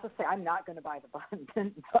will also say I'm not going to buy the button,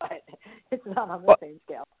 but it's not on the same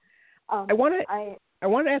scale. I want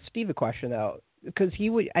to ask Steve a question though, because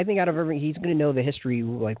I think out of everything, he's going to know the history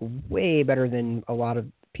like way better than a lot of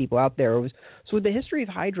people out there. So with the history of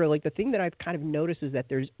Hydra, like the thing that I've kind of noticed is that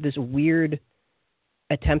there's this weird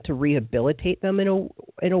attempt to rehabilitate them in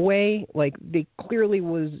a way. Like they clearly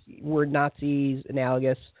were Nazis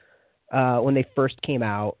analogous when they first came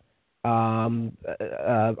out. Red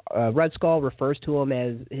Skull refers to him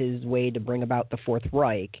as his way to bring about the Fourth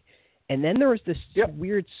Reich. And then there was this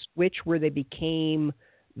weird switch where they became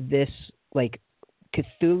this like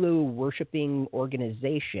Cthulhu worshipping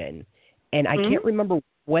organization. And I can't remember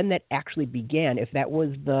when that actually began. If that was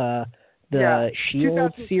the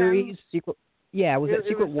Shield series, Secret. Yeah, was it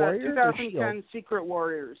Secret Warriors? 2010 Secret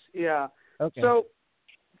Warriors. Yeah. Okay. So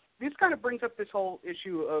this kind of brings up this whole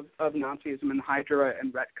issue of Nazism and Hydra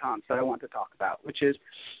and retcons that I want to talk about, which is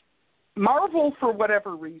Marvel, for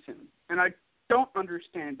whatever reason, and I don't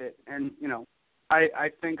understand it, and, you know,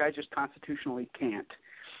 I think I just constitutionally can't,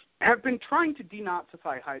 have been trying to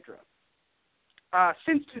denazify Hydra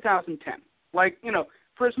since 2010. Like, you know,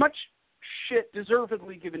 for as much shit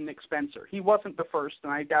deservedly given Nick Spencer, he wasn't the first,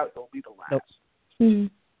 and I doubt he'll be the last.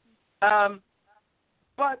 Nope. Mm-hmm.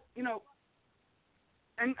 But, you know,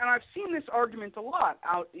 and I've seen this argument a lot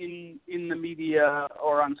out in the media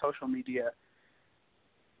or on social media.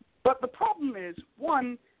 But the problem is,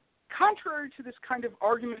 one, contrary to this kind of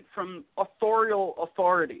argument from authorial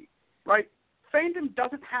authority, right, fandom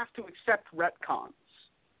doesn't have to accept retcons.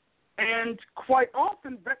 And quite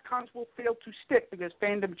often, retcons will fail to stick because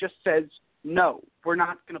fandom just says, no, we're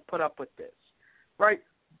not going to put up with this, right?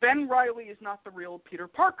 Ben Reilly is not the real Peter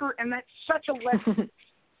Parker, and that's such a less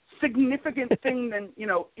significant thing than, you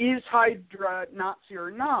know, is Hydra Nazi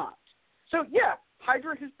or not? So, yeah,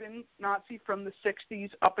 Hydra has been Nazi from the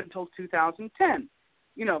 60s up until 2010.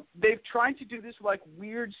 You know, they've tried to do this, like,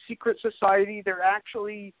 weird secret society. They're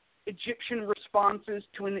actually Egyptian responses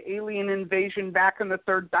to an alien invasion back in the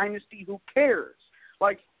Third Dynasty. Who cares?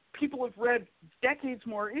 Like, people have read decades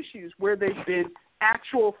more issues where they've been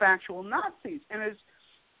actual factual Nazis. And as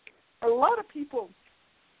a lot of people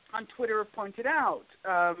on Twitter have pointed out,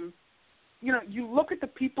 you know, you look at the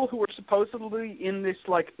people who are supposedly in this,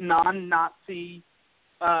 like, non-Nazi,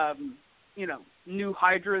 you know, new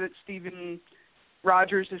Hydra that Steven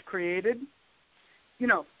Rogers has created. You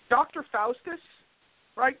know, Dr. Faustus,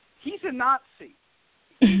 right? He's a Nazi.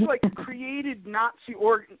 He's, like, created Nazi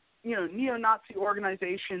neo-Nazi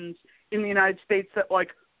organizations in the United States that, like,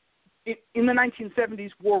 in the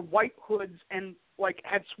 1970s wore white hoods and, like,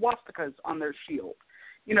 had swastikas on their shield.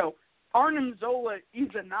 You know, Arnim Zola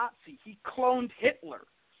is a Nazi. He cloned Hitler.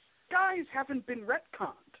 Guys haven't been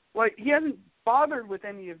retconned. Like, he hasn't bothered with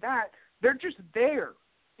any of that. They're just there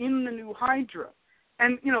in the new Hydra.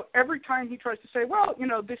 And, you know, every time he tries to say, well, you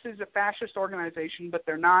know, this is a fascist organization, but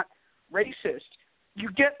they're not racist,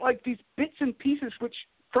 you get, like, these bits and pieces which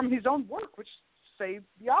from his own work which say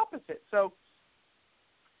the opposite. So,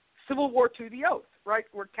 Civil War to the Oath, right,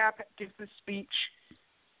 where Cap gives this speech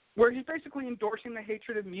where he's basically endorsing the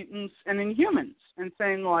hatred of mutants and Inhumans and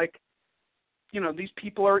saying, like, you know, these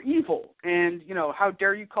people are evil and, you know, how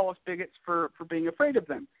dare you call us bigots for being afraid of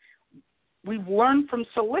them. We've learned from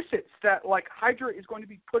solicits that, like, Hydra is going to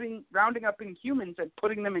be rounding up Inhumans and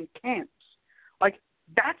putting them in camps. Like,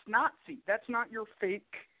 that's Nazi. That's not your fake,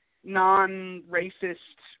 non-racist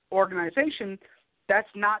organization. That's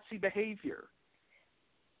Nazi behavior.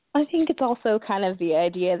 I think it's also kind of the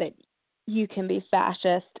idea that you can be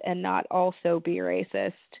fascist and not also be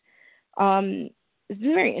racist. It's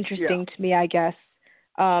very interesting to me, I guess,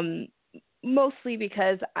 mostly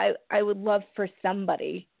because I would love for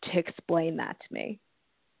somebody to explain that to me.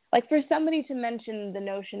 Like, for somebody to mention the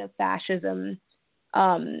notion of fascism,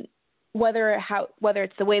 whether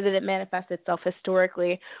it's the way that it manifests itself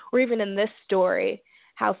historically, or even in this story,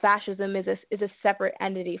 how fascism is a separate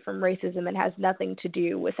entity from racism and has nothing to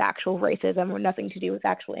do with actual racism or nothing to do with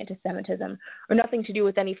actual anti-Semitism or nothing to do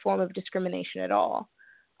with any form of discrimination at all.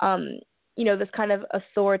 You know, this kind of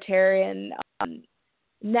authoritarian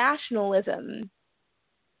nationalism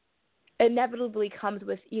inevitably comes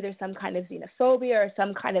with either some kind of xenophobia or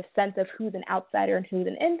some kind of sense of who's an outsider and who's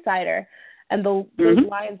an insider. And those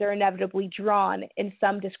lines are inevitably drawn in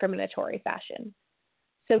some discriminatory fashion.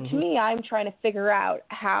 So to me, I'm trying to figure out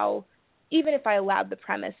how, even if I allowed the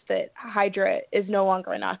premise that Hydra is no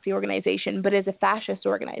longer a Nazi organization, but is a fascist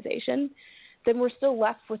organization, then we're still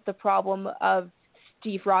left with the problem of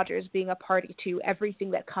Steve Rogers being a party to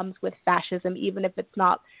everything that comes with fascism, even if it's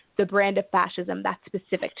not the brand of fascism that's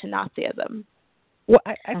specific to Nazism. Well,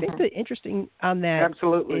 I think the interesting on that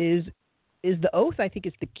Absolutely. is the oath, I think,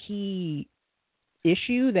 is the key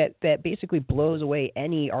issue that basically blows away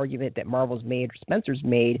any argument that Marvel's made or Spencer's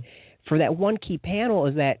made for that one key panel,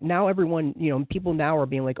 is that now everyone, people now are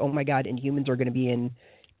being like, oh my God, Inhumans are going to be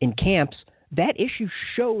in camps. That issue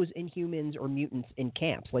shows Inhumans or mutants in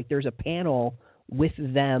camps. Like, there's a panel with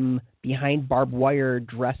them behind barbed wire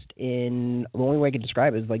dressed in, the only way I can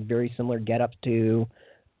describe it is like very similar get-ups to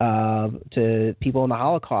people in the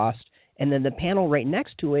Holocaust. And then the panel right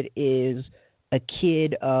next to it is a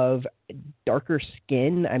kid of darker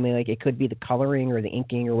skin. I mean, like, it could be the coloring or the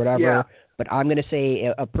inking or whatever, but I'm going to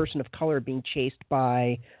say a person of color being chased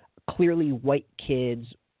by clearly white kids,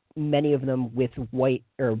 many of them with white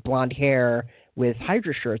or blonde hair with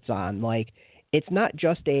Hydra shirts on. Like, it's not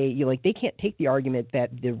just they can't take the argument that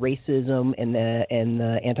the racism and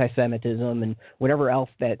the anti-Semitism and whatever else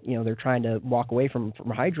that, they're trying to walk away from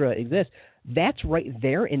Hydra exists. That's right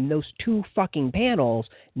there in those two fucking panels,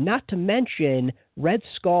 not to mention Red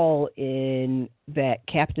Skull in that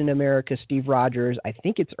Captain America Steve Rogers, I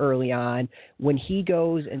think it's early on, when he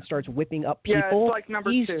goes and starts whipping up people. Yeah, it's like number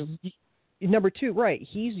 2. Number 2, right.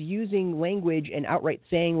 He's using language and outright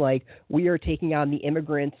saying, like, we are taking on the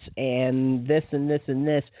immigrants and this and this and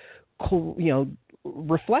this,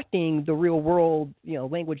 reflecting the real world,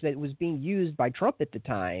 language that was being used by Trump at the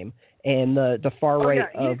time and the far right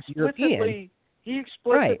of Europeans. He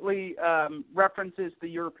explicitly references the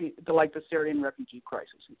Syrian refugee crisis.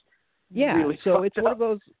 Really so it's one of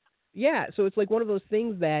those. Yeah, so it's like one of those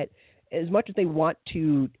things that, as much as they want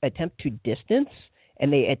to attempt to distance,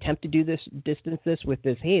 and they attempt to distance this with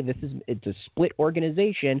this, hey, it's a split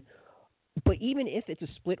organization. But even if it's a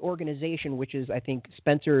split organization, which is, I think,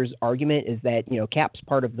 Spencer's argument, is that, Cap's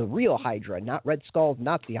part of the real Hydra, not Red Skull's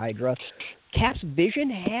Nazi Hydra. Cap's vision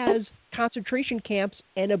has concentration camps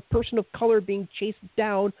and a person of color being chased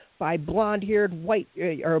down by blonde-haired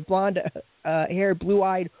haired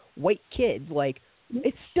blue-eyed white kids. Like,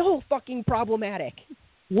 it's still fucking problematic.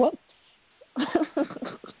 Whoops.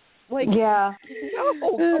 Like, yeah.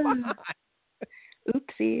 No, come on.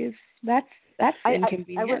 Oopsies. That's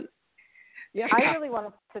inconvenient. I really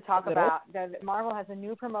wanted to talk about that Marvel has a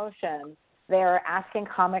new promotion. They're asking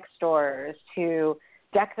comic stores to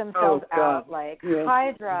deck themselves out like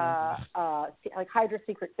Hydra, like Hydra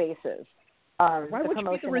secret bases. Why would you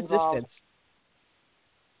be the Resistance?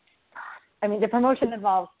 The promotion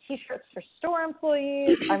involves T-shirts for store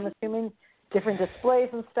employees. I'm assuming different displays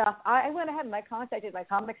and stuff. I went ahead and I contacted my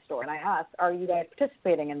comic store and I asked, are you guys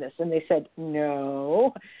participating in this? And they said,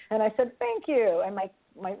 no. And I said, thank you. And my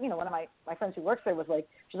one of my friends who works there was like,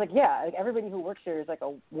 she's like, yeah, like everybody who works here is like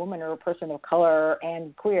a woman or a person of color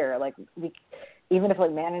and queer. Like, even if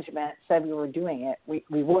like management said we were doing it,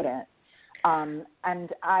 we wouldn't. And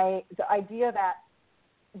the idea that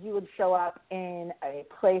you would show up in a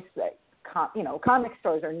place that, comic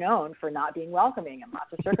stores are known for not being welcoming in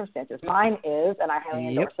lots of circumstances. Mine is, and I highly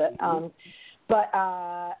endorse it. But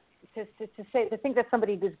to think that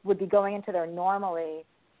somebody would be going into their normally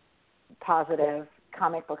positive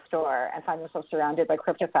comic book store and find themselves surrounded by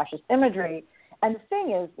crypto-fascist imagery. And the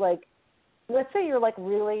thing is, like, let's say you're like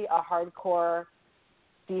really a hardcore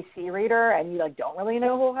DC reader and you like don't really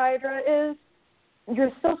know who Hydra is.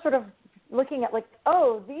 You're still sort of looking at like,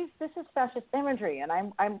 oh, this is fascist imagery, and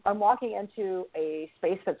I'm walking into a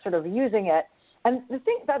space that's sort of using it. And the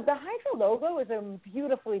thing that the Hydra logo is a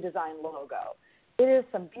beautifully designed logo. It is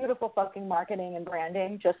some beautiful fucking marketing and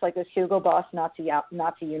branding, just like the Hugo Boss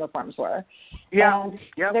Nazi uniforms were. Yeah. And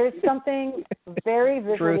there's something very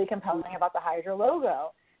visually compelling about the Hydra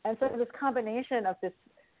logo. And so this combination of this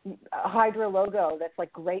Hydra logo that's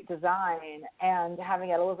like great design and having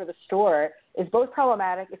it all over the store is both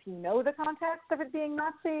problematic if you know the context of it being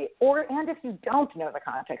Nazi and if you don't know the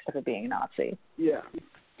context of it being Nazi. Yeah.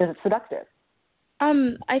 Because it's seductive.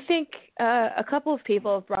 I think a couple of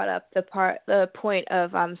people have brought up the point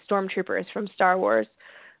of stormtroopers from Star Wars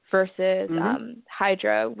versus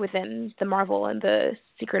Hydra within the Marvel and the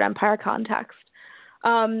Secret Empire context.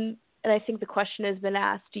 And I think the question has been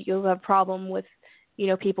asked, do you have a problem with,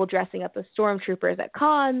 people dressing up as stormtroopers at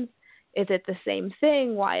cons? Is it the same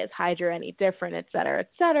thing? Why is Hydra any different, et cetera, et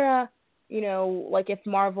cetera? you know, like if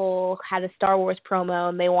Marvel had a Star Wars promo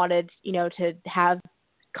and they wanted, you know, to have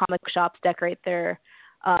comic shops decorate their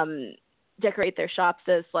shops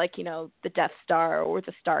as like, you know, the Death Star or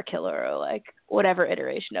the Star Killer or like whatever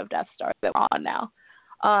iteration of Death Star they're on now,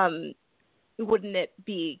 wouldn't it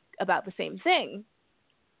be about the same thing?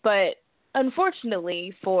 But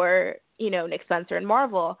unfortunately for, you know, Nick Spencer and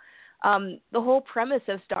Marvel, the whole premise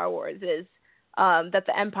of Star Wars is that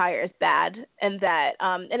the Empire is bad, and that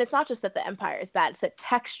and it's not just that the Empire is bad, it's that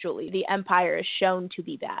textually the Empire is shown to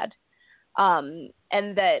be bad,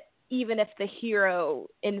 and that even if the hero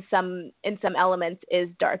in some elements is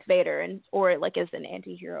Darth Vader and or like is an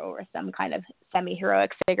anti-hero or some kind of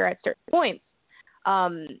semi-heroic figure at certain points,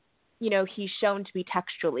 you know, he's shown to be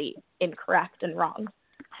textually incorrect and wrong.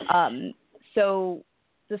 So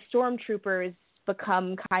the stormtroopers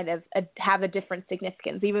become kind of have a different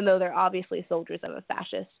significance, even though they're obviously soldiers of a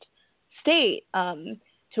fascist state.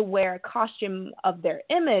 To wear a costume of their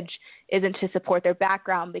image isn't to support their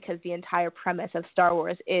background, because the entire premise of Star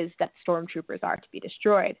Wars is that stormtroopers are to be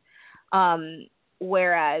destroyed.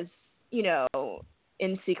 Whereas, you know,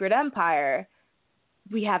 in Secret Empire,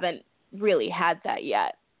 we haven't really had that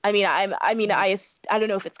yet. I don't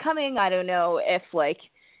know if it's coming. I don't know if, like,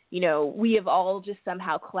 you know, we have all just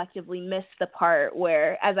somehow collectively missed the part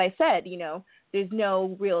where, as I said, you know, there's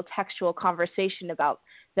no real textual conversation about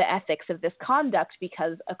the ethics of this conduct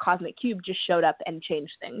because a cosmic cube just showed up and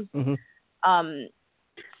changed things. Mm-hmm.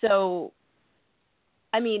 So,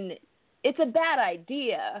 I mean, it's a bad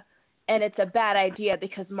idea, and it's a bad idea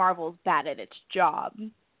because Marvel's bad at its job.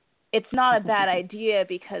 It's not a bad idea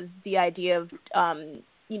because the idea of,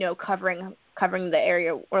 you know, covering the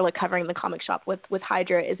area or like covering the comic shop with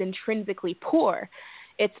Hydra is intrinsically poor.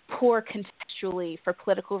 It's poor contextually for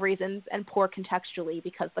political reasons and poor contextually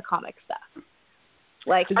because the comic stuff.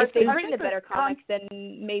 Like, if they written a better comic, then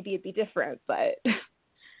maybe it'd be different, but...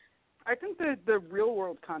 I think that the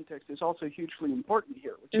real-world context is also hugely important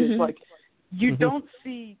here, which is, like, you don't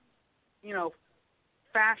see, you know,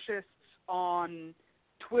 fascists on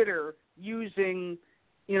Twitter using,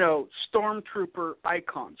 you know, stormtrooper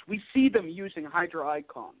icons. We see them using Hydra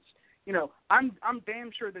icons. You know, I'm damn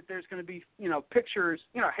sure that there's going to be, you know, pictures,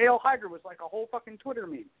 you know, Hail Hydra was like a whole fucking Twitter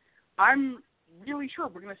meme. I'm really sure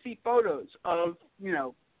we're going to see photos of, you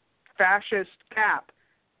know, fascist Cap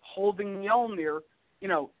holding Mjolnir, you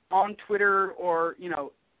know, on Twitter or, you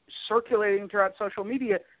know, circulating throughout social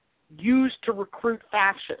media, used to recruit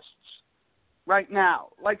fascists right now.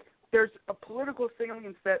 Like, there's a political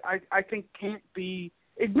salient that I think can't be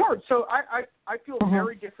ignored. So I feel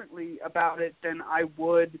very differently about it than I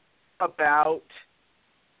would about,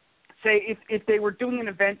 say, if they were doing an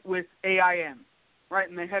event with AIM, right,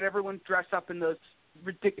 and they had everyone dress up in those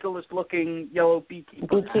ridiculous-looking yellow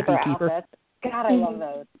beekeeper outfits. God, I love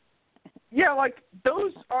those. Yeah, like,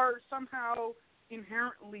 those are somehow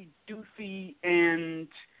inherently doofy and,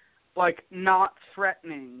 like, not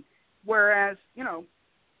threatening, whereas, you know,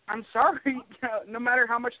 I'm sorry, you know, no matter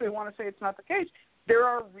how much they want to say it's not the case, there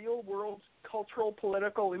are real-world cultural,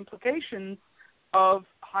 political implications of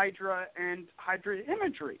Hydra and Hydra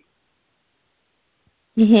imagery.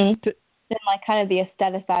 Mm-hmm. And, like, kind of the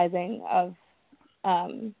aestheticizing of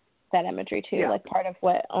that imagery, too. Yeah. Like, part of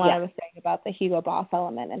what Elana was saying about the Hugo Boss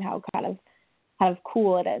element and how kind of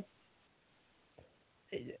cool it is.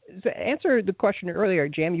 To answer the question earlier,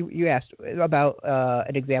 Jam, you asked about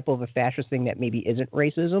an example of a fascist thing that maybe isn't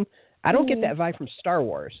racism. I don't get that vibe from Star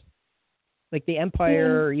Wars. Like the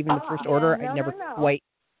Empire or even the First Order, I never quite...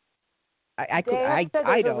 I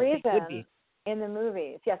don't think it could be. In the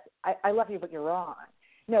movies, yes, I love you, but you're wrong.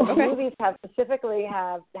 No, the movies have specifically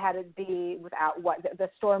had it be without the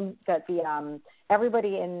storm that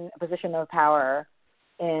everybody in a position of power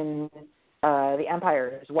in the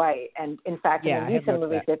Empire is white, and in fact, in the recent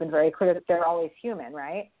movies, they've been very clear that they're always human,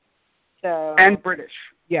 right? So and British,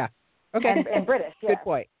 okay, and British, good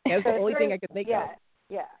point. That's the only thing I could think of.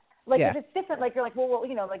 Yeah. Like, if it's different, like, you're like, well,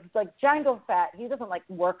 you know, like Jango Fett, he doesn't, like,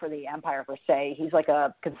 work for the Empire, per se. He's, like,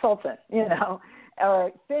 a consultant, you know.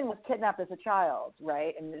 Or Finn was kidnapped as a child,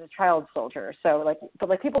 right, and is a child soldier. So, like, but,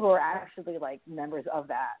 like, people who are actually, like, members of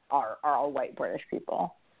that are all white British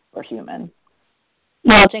people or human.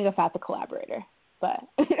 Well, Jango Fett's a collaborator, but...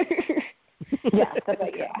 yeah.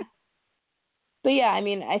 But, yeah, I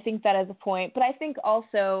mean, I think that is a point. But I think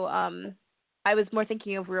also... I was more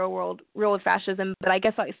thinking of real world fascism, but I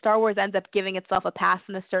guess like Star Wars ends up giving itself a pass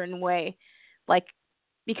in a certain way, like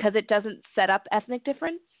because it doesn't set up ethnic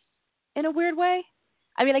difference in a weird way.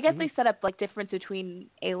 I mean, I guess they set up like difference between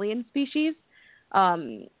alien species,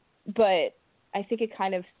 but I think it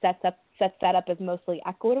kind of sets that up as mostly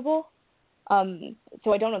equitable.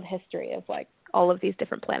 So I don't know the history of like all of these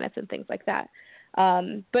different planets and things like that.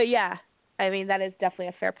 But yeah, I mean, that is definitely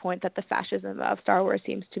a fair point that the fascism of Star Wars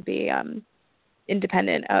seems to be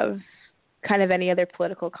independent of kind of any other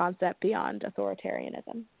political concept beyond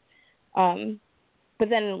authoritarianism. But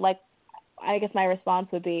then, like, I guess my response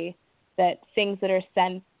would be that things that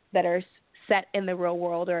are set in the real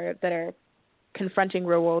world or that are confronting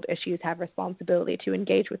real world issues have responsibility to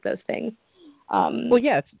engage with those things. Well,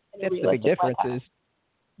 yeah, that's the big difference is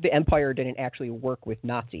the Empire didn't actually work with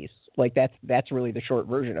Nazis. Like, that's really the short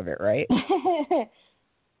version of it, right?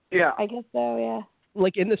 Yeah. I guess so, yeah.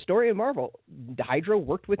 Like, in the story of Marvel, the Hydra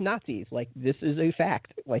worked with Nazis. Like, this is a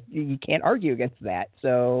fact. Like, you can't argue against that.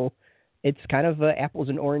 So it's kind of an apples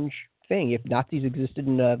and orange thing. If Nazis existed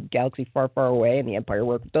in a galaxy far, far away and the Empire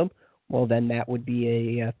worked with them, well, then that would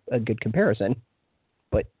be a good comparison.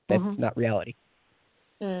 But that's not reality.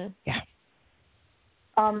 Mm. Yeah.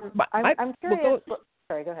 I'm curious.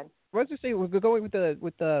 Sorry, go ahead. I was going to say, we're going with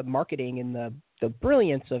the marketing and the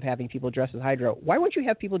brilliance of having people dress as Hydra. Why wouldn't you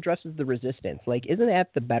have people dress as the Resistance? Like, isn't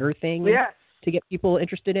that the better thing to get people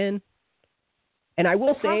interested in? And I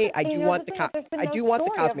will say, I do want the Cosmic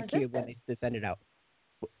Cube when they send it out.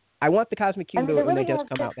 I want the Cosmic Cube when it does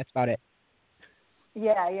come out. That's about it.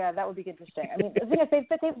 Yeah, that would be interesting. I mean, the thing is,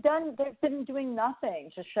 they've been doing nothing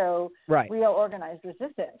to show real organized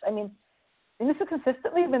resistance. I mean, and this has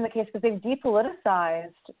consistently been the case because they've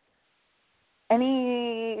depoliticized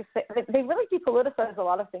they really depoliticized a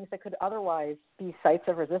lot of things that could otherwise be sites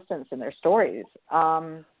of resistance in their stories.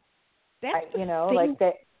 I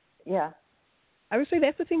would say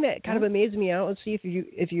that's the thing that kind of amazed me out. Let's see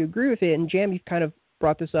if you agree with it. And Jam, you've kind of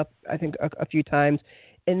brought this up, I think, a few times,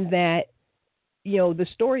 in that, you know, the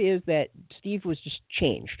story is that Steve was just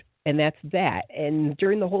changed, and that's that. And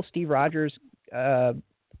during the whole Steve Rogers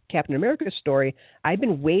Captain America story, I've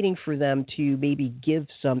been waiting for them to maybe give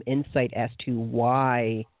some insight as to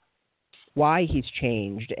why he's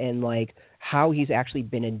changed and like how he's actually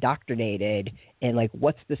been indoctrinated and like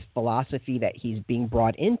what's this philosophy that he's being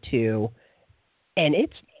brought into, and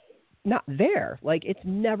it's not there. Like, it's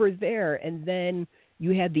never there. And then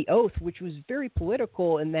you had the Oath, which was very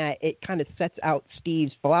political in that it kind of sets out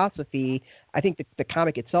Steve's philosophy. I think the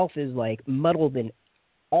comic itself is like muddled in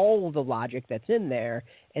all of the logic that's in there,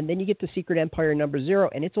 and then you get the Secret Empire #0,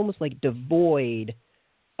 and it's almost like devoid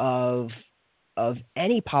of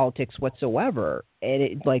any politics whatsoever, and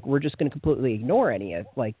it, like, we're just going to completely ignore any of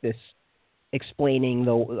like this explaining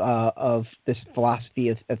of this philosophy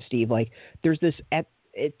of Steve. Like, there's this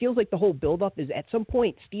it feels like the whole buildup is at some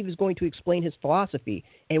point Steve is going to explain his philosophy,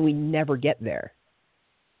 and we never get there.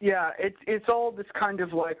 Yeah, it's all this kind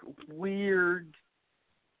of like weird,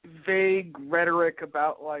 vague rhetoric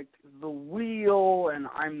about like the wheel and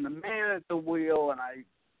I'm the man at the wheel and I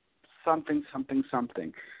something.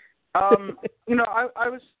 You know, I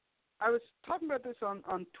was talking about this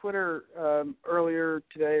on Twitter earlier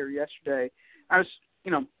today or yesterday. I was,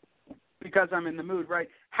 you know, because I'm in the mood, right?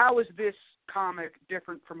 How is this comic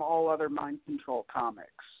different from all other mind control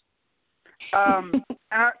comics? And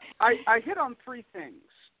I hit on three things.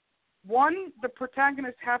 One, the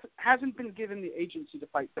protagonist hasn't been given the agency to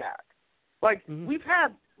fight back. Like, we've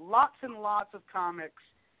had lots and lots of comics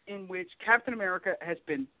in which Captain America has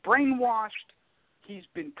been brainwashed, he's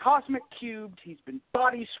been cosmic cubed, he's been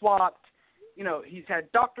body swapped, you know, he's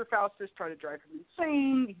had Dr. Faustus try to drive him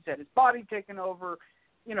insane, he's had his body taken over,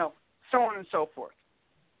 you know, so on and so forth.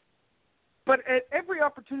 But at every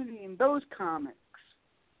opportunity in those comics,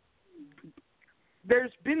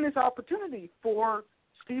 there's been this opportunity for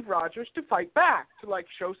Steve Rogers to fight back, to like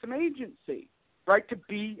show some agency, right? To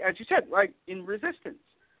be, as you said, right, in resistance.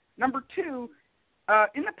 Number two,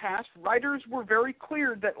 in the past, writers were very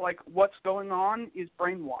clear that like what's going on is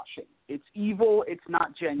brainwashing. It's evil. It's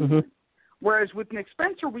not genuine. Whereas with Nick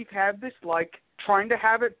Spencer, we've had this like trying to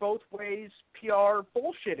have it both ways PR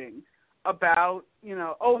bullshitting about, you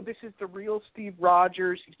know, oh, this is the real Steve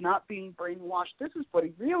Rogers. He's not being brainwashed. This is what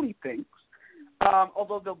he really thinks.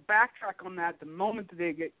 Although they'll backtrack on that the moment that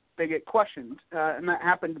they get questioned, and that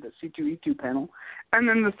happened to the C2E2 panel. And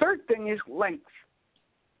then the third thing is length.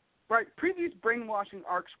 Right, previous brainwashing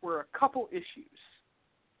arcs were a couple issues,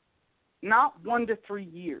 not 1 to 3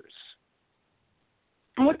 years.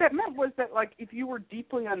 And what that meant was that, like, if you were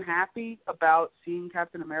deeply unhappy about seeing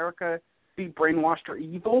Captain America be brainwashed or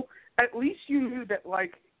evil, at least you knew that,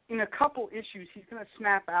 like, in a couple issues, he's going to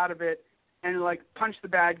snap out of it and, like, punch the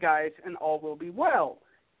bad guys and all will be well.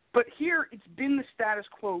 But here, it's been the status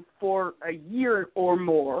quo for a year or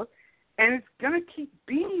more, and it's going to keep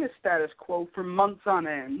being the status quo for months on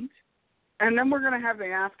end. and then we're going to have the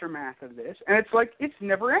aftermath of this, and it's like it's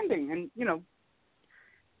never ending. And you know,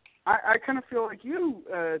 I kind of feel like you,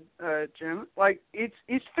 Jim, like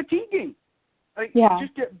it's fatiguing. Like you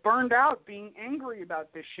just get burned out being angry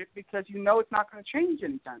about this shit because you know it's not going to change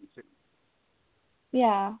anytime soon.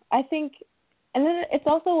 Yeah, I think, and then it's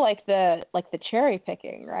also like the cherry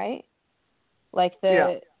picking, right? Like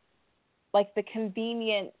the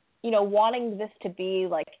convenient, you know, wanting this to be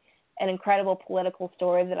like an incredible political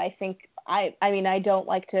story that I think I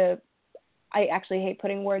actually hate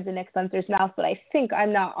putting words in Nick Spencer's mouth, but I think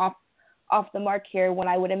I'm not off the mark here when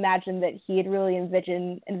I would imagine that he had really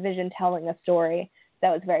envisioned telling a story that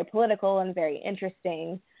was very political and very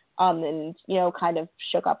interesting, and, you know, kind of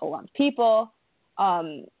shook up a lot of people.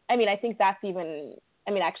 I mean, I think that's even,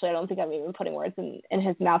 I mean, actually, I don't think I'm even putting words in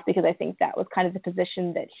his mouth, because I think that was kind of the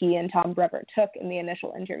position that he and Tom Brevoort took in the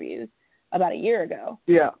initial interviews about a year ago.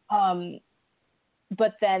 Yeah.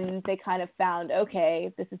 But then they kind of found,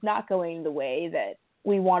 okay, this is not going the way that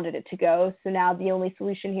we wanted it to go. So now the only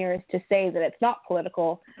solution here is to say that it's not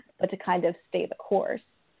political, but to kind of stay the course.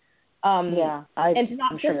 And to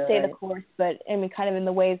not just stay the course, but I mean, kind of in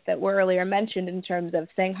the ways that were earlier mentioned in terms of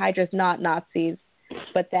saying Hydra's not Nazis,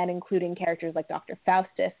 but then including characters like Dr.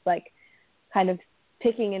 Faustus, like kind of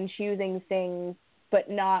picking and choosing things, but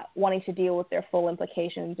not wanting to deal with their full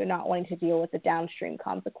implications or not wanting to deal with the downstream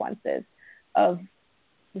consequences of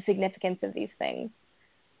the significance of these things.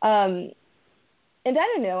 And I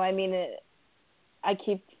don't know, I mean, I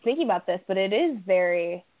keep thinking about this, but it is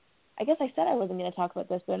very, I guess I said I wasn't going to talk about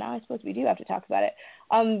this, but now I suppose we do have to talk about it.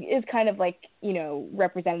 Is kind of like, you know,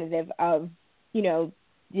 representative of, you know,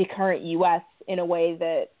 the current U.S. in a way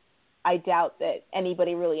that I doubt that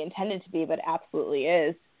anybody really intended to be, but absolutely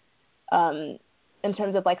is. In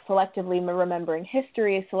terms of like selectively remembering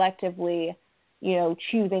history, selectively, you know,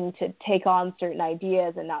 choosing to take on certain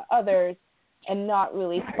ideas and not others, and not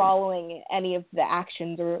really following any of the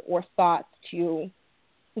actions or thoughts to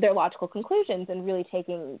their logical conclusions, and really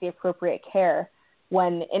taking the appropriate care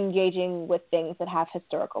when engaging with things that have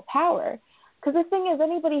historical power. Because the thing is,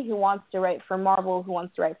 anybody who wants to write for Marvel, who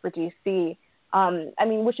wants to write for DC, I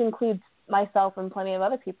mean, which includes myself and plenty of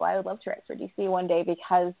other people, I would love to write for DC one day,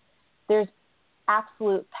 because there's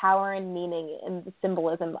absolute power and meaning in the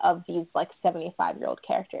symbolism of these like 75-year-old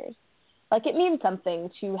characters. Like, it means something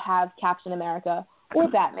to have Captain America or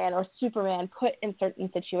Batman or Superman put in certain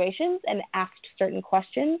situations and asked certain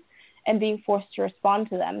questions and being forced to respond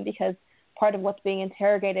to them, because part of what's being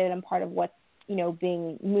interrogated and part of what's, you know,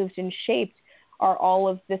 being moved and shaped are all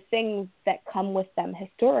of the things that come with them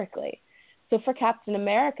historically. So for Captain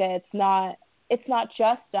America, it's not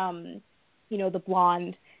just, you know, the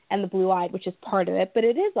blonde and the blue-eyed, which is part of it, but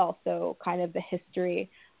it is also kind of the history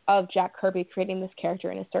of Jack Kirby creating this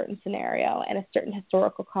character in a certain scenario and a certain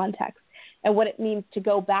historical context, and what it means to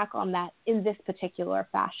go back on that in this particular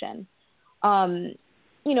fashion.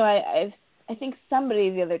 You know, I think somebody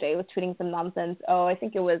the other day was tweeting some nonsense. I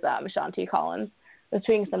think it was Sean T. Collins was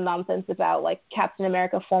tweeting some nonsense about like Captain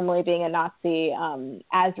America formerly being a Nazi,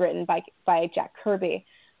 as written by Jack Kirby.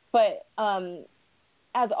 But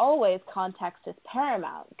as always, context is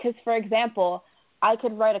paramount. Because, for example, I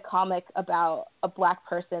could write a comic about a black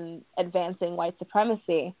person advancing white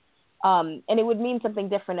supremacy, and it would mean something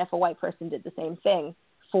different if a white person did the same thing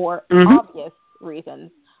for obvious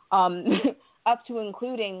reasons, up to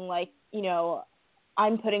including, like, you know,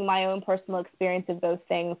 I'm putting my own personal experience of those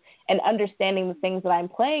things and understanding the things that I'm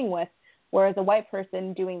playing with, whereas a white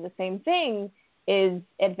person doing the same thing is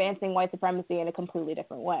advancing white supremacy in a completely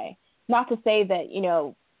different way. Not to say that, you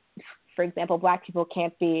know, for example, black people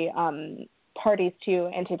can't be parties to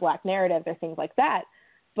anti-black narratives or things like that,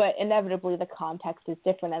 but inevitably the context is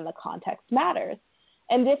different and the context matters.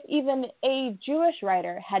 And if even a Jewish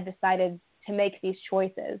writer had decided to make these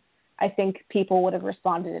choices, I think people would have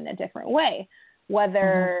responded in a different way,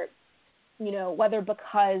 whether, you know, whether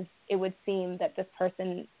because it would seem that this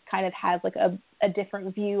person kind of has like a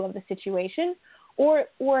different view of the situation, or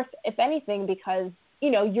if anything, because,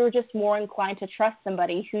 you know, you're just more inclined to trust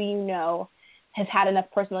somebody who, you know, has had enough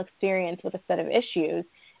personal experience with a set of issues,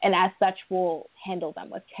 and as such will handle them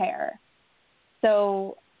with care.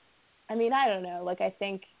 So, I mean, I don't know. Like, I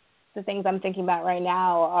think the things I'm thinking about right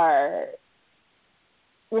now are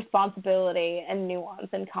responsibility and nuance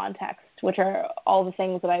and context, which are all the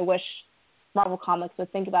things that I wish Marvel Comics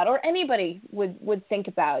would think about, or anybody would think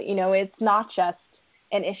about. You know, it's not just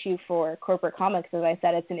an issue for corporate comics, as I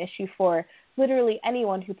said. It's an issue for literally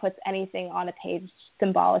anyone who puts anything on a page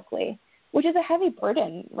symbolically, which is a heavy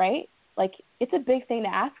burden, right? Like, it's a big thing to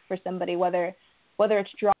ask for somebody, whether it's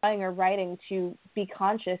drawing or writing, to be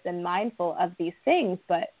conscious and mindful of these things.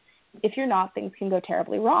 But if you're not, things can go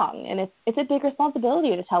terribly wrong. And it's a big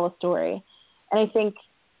responsibility to tell a story. And I think,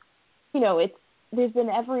 there's been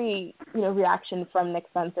every, reaction from Nick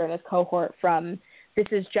Spencer and his cohort, from this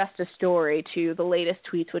is just a story to the latest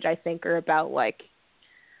tweets, which I think are about, like,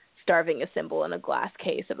 starving a symbol in a glass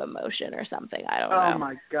case of emotion or something. I don't know. Oh,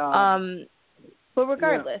 my God. But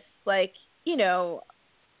regardless,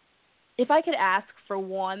 if I could ask for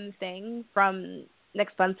one thing from Nick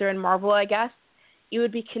Spencer and Marvel, I guess, it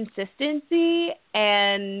would be consistency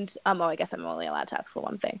and, I guess I'm only allowed to ask for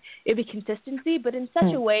one thing. It would be consistency, but in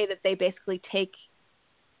such a way that they basically take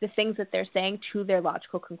the things that they're saying to their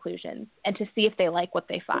logical conclusions and to see if they like what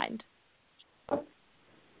they find.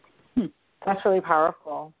 That's really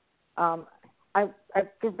powerful. There's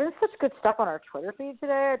been such good stuff on our Twitter feed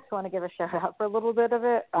today. I just want to give a shout out for a little bit of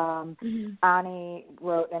it. Ani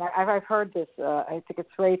wrote, and I've heard this, I think it's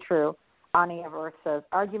very true. Ani of Earth says,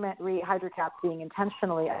 argument re HydraCap being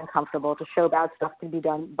intentionally uncomfortable to show bad stuff can be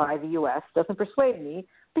done by the U.S. doesn't persuade me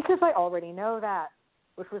because I already know that,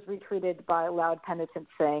 which was retweeted by Loud Penitent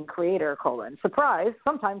saying, creator, surprise,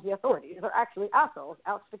 sometimes the authorities are actually assholes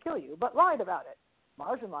out to kill you, but lied about it.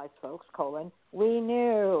 Marginalized folks, we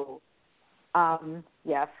knew.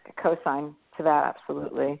 Yes, cosign to that,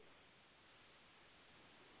 absolutely.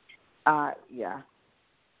 Yeah.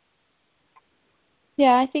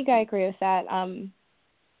 Yeah, I think I agree with that.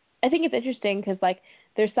 I think it's interesting because, like,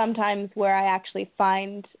 there's some times where I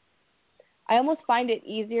almost find it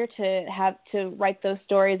easier to have to write those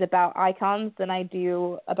stories about icons than I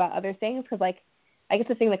do about other things. Because, like, I guess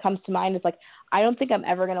the thing that comes to mind is, like, I don't think I'm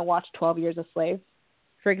ever going to watch 12 Years a Slave,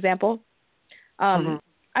 for example. I'm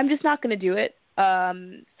just not going to do it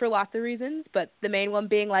for lots of reasons, but the main one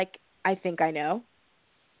being, like, I think I know.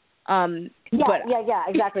 Yeah,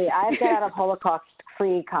 exactly. I've got out of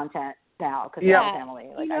Holocaust-free content now because of my family.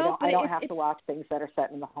 Like, I don't have to watch things that are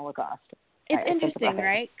set in the Holocaust. It's interesting,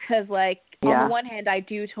 right? Because, like, on the one hand, I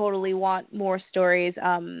do totally want more stories.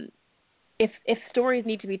 If stories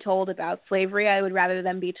need to be told about slavery, I would rather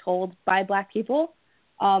them be told by Black people.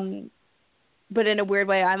 But in a weird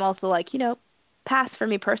way, I'm also like, pass for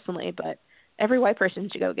me personally, but every white person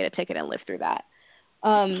should go get a ticket and live through that.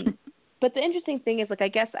 But the interesting thing is, like, I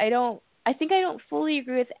guess I think I don't fully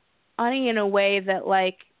agree with Ani in a way that,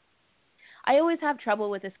 like, I always have trouble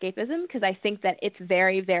with escapism because I think that it's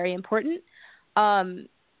very, very important.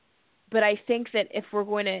 But I think that if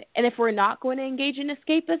we're not going to engage in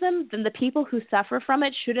escapism, then the people who suffer from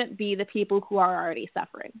it shouldn't be the people who are already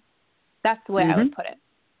suffering. That's the way I would put it.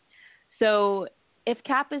 So if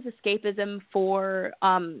Cap is escapism for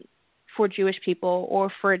Jewish people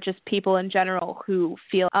or for just people in general who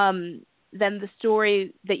feel, then the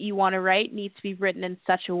story that you want to write needs to be written in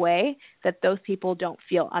such a way that those people don't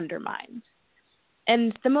feel undermined.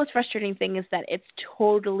 And the most frustrating thing is that it's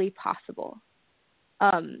totally possible.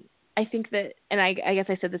 I think that, and I guess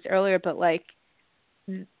I said this earlier, but, like,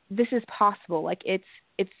 this is possible. Like, it's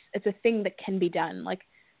a thing that can be done. Like,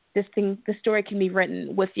 the story can be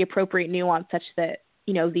written with the appropriate nuance such that,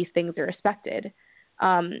 these things are respected.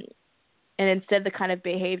 And instead the kind of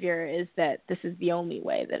behavior is that this is the only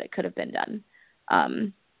way that it could have been done.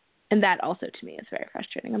 And that also to me is very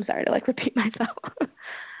frustrating. I'm sorry to, like, repeat myself.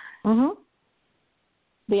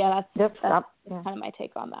 But yeah, that's kind of my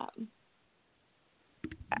take on that.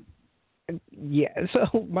 Yeah,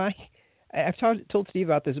 so I've told Steve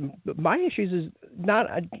about this. My issues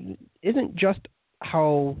isn't just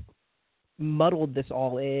how muddled this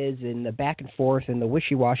all is and the back and forth and the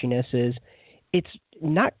wishy-washiness is. It's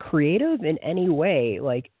not creative in any way.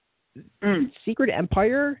 Like, Secret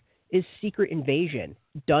Empire is Secret Invasion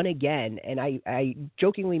done again. And I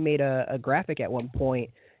jokingly made a graphic at one point.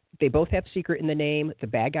 They both have secret in the name. The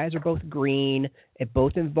bad guys are both green. It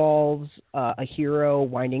both involves a hero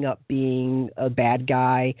winding up being a bad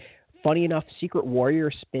guy. Funny enough, Secret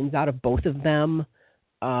Warrior spins out of both of them.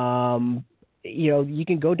 You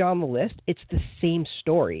can go down the list. It's the same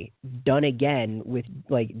story done again with,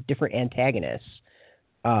 like, different antagonists.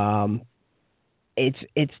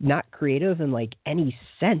 It's not creative in, like, any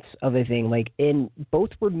sense of a thing. Like, both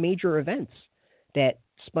were major events that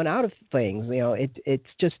spun out of things. It's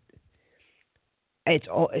just, it's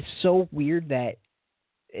so weird that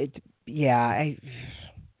it's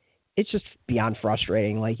just beyond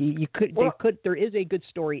frustrating. Like, there is a good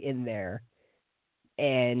story in there,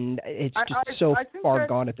 and it's just so far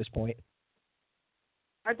gone at this point.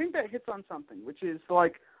 I think that hits on something, which is,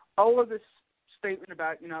 like, all of this statement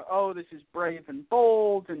about, this is brave and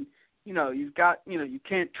bold, and, you've got, you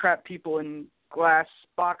can't trap people in glass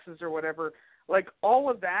boxes or whatever. Like, all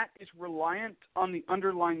of that is reliant on the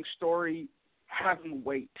underlying story having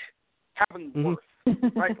weight, having worth.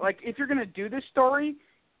 right? Like, if you're going to do this story,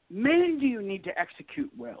 man, do you need to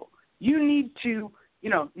execute well. You need to,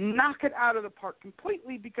 knock it out of the park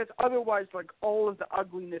completely, because otherwise, like, all of the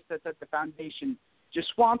ugliness that's at the foundation just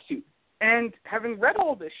swamps you. And having read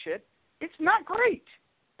all this shit, it's not great.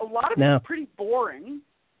 A lot of it's pretty boring,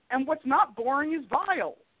 and what's not boring is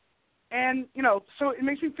vile. And, so it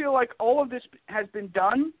makes me feel like all of this has been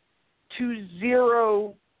done to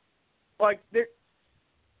zero, like,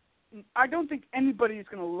 I don't think anybody is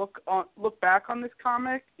going to look back on this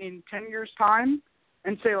comic in 10 years' time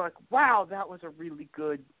and say, like, wow, that was a really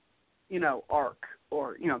good, arc.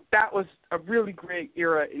 Or, that was a really great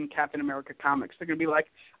era in Captain America comics. They're going to be like,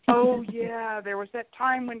 oh, yeah, there was that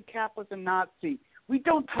time when Cap was a Nazi. We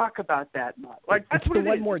don't talk about that much. Like, that's what it is.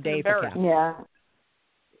 One more day for Cap. Yeah.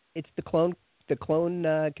 It's the clone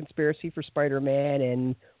conspiracy for Spider-Man,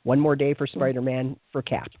 and one more day for Spider-Man for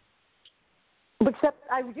Cap. Except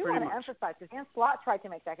I do want to emphasize, because Dan Slott tried to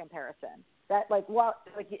make that comparison. That,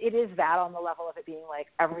 it is that on the level of it being like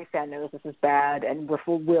every fan knows this is bad, and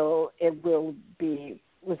it will be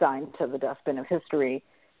resigned to the dustbin of history.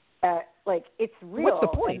 It's real. What's the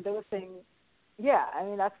point? And those things, yeah, I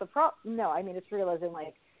mean, that's the problem. No, I mean, it's realizing,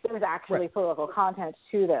 like, there's actually political content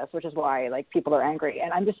to this, which is why, like, people are angry.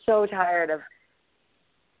 And I'm just so tired of,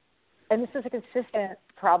 and this is a consistent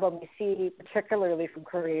problem we see, particularly from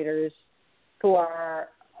creators who are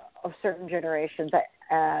of certain generations,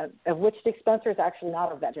 of which Dick Spencer is actually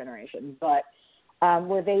not of that generation, but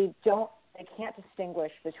where they can't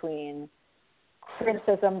distinguish between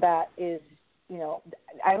criticism that is,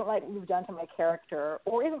 I don't like what you've done to my character,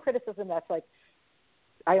 or even criticism that's like,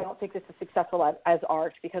 I don't think this is successful as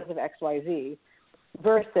art because of X, Y, Z,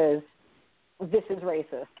 versus this is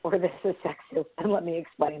racist or this is sexist, and let me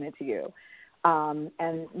explain it to you.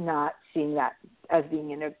 And not seeing that as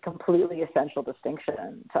being a completely essential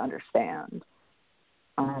distinction to understand.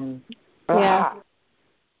 Yeah.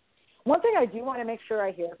 One thing I do want to make sure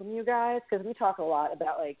I hear from you guys, because we talk a lot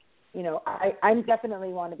about, like, I definitely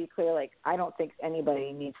want to be clear, like, I don't think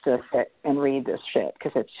anybody needs to sit and read this shit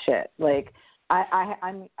because it's shit. Like,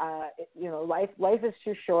 I'm life is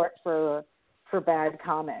too short for bad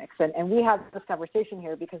comics, and we have this conversation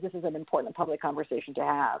here because this is an important public conversation to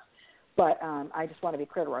have. But I just want to be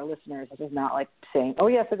clear to our listeners, this is not like saying, oh,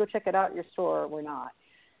 yeah, so go check it out at your store. We're not.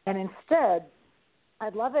 And instead,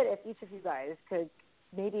 I'd love it if each of you guys could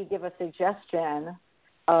maybe give a suggestion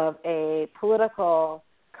of a political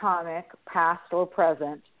comic, past or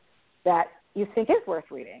present, that you think is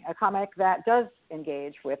worth reading, a comic that does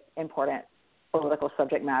engage with important political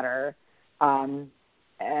subject matter and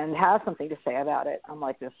has something to say about it,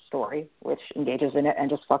 unlike this story, which engages in it and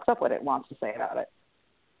just fucks up what it wants to say about it.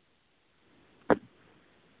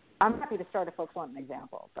 I'm happy to start if folks want an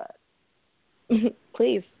example, but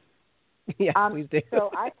please. Yeah, please do.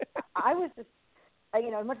 So I was just,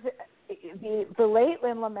 much the late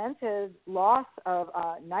and lamented loss of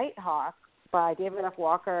Nighthawk by David F.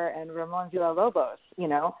 Walker and Ramon Villalobos,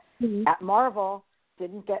 at Marvel,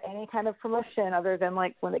 didn't get any kind of promotion other than,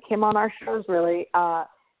 like, when it came on our shows, really.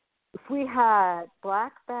 If we had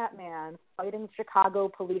Black Batman fighting the Chicago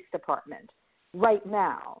Police Department right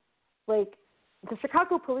now, like, the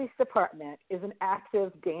Chicago Police Department is an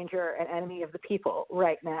active danger and enemy of the people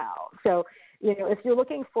right now. So, if you're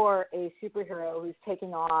looking for a superhero who's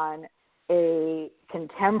taking on a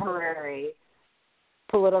contemporary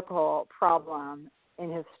political problem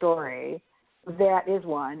in his story, that is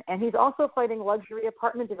one. And he's also fighting luxury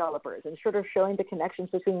apartment developers and sort of showing the connections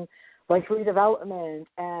between luxury development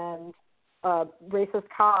and racist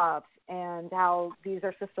cops and how these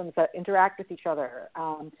are systems that interact with each other.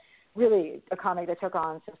 Really a comic that took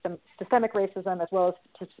on systemic racism as well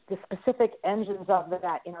as the specific engines of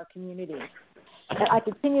that in our community. And I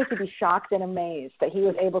continue to be shocked and amazed that he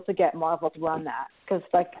was able to get Marvel to run that. Because,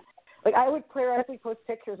 like I would periodically post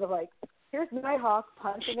pictures of, like, here's Nighthawk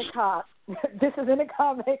punching a cop. This is in a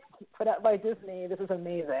comic put out by Disney. This is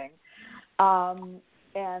amazing.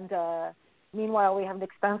 Meanwhile, we have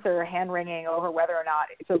Nick Spencer hand-wringing over whether or not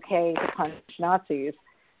it's okay to punch Nazis.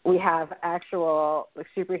 We have actual, like,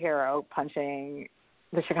 superhero punching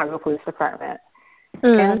the Chicago Police Department.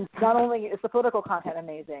 And not only is the political content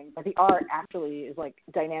amazing, but the art actually is, like,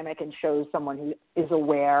 dynamic and shows someone who is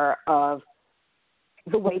aware of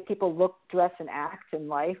the way people look, dress, and act in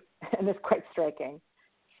life, and it's quite striking.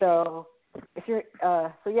 So if you're,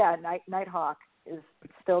 Nighthawk is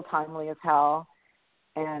still timely as hell,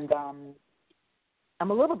 and I'm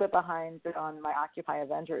a little bit behind on my Occupy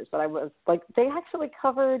Avengers, but I was like, they actually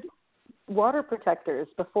covered water protectors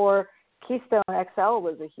before Keystone XL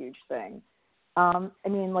was a huge thing. I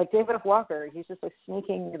mean, like David F. Walker, he's just like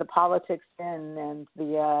sneaking the politics in and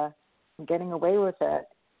the getting away with it.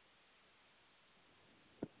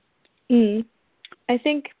 I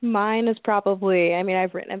think mine is probably, I mean,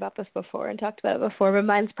 I've written about this before and talked about it before, but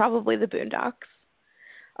mine's probably the Boondocks.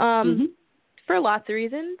 For lots of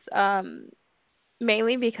reasons.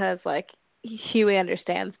 Mainly because, like, Huey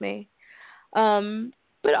understands me.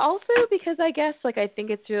 But also because I guess, like, I think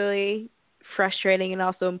it's really frustrating and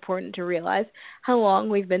also important to realize how long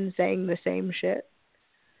we've been saying the same shit.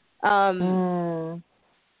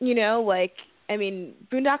 You know, like, I mean,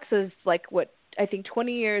 Boondocks is, like, what, I think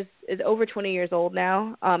over 20 years old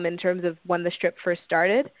now, in terms of when the strip first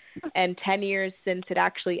started, and 10 years since it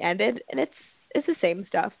actually ended, and it's the same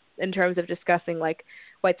stuff in terms of discussing, like,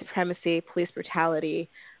 white supremacy, police brutality,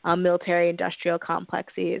 military-industrial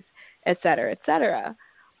complexes, et cetera, et cetera.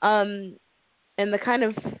 And the kind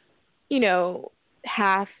of, you know,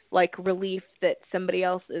 half, like, relief that somebody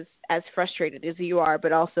else is as frustrated as you are,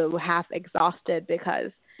 but also half exhausted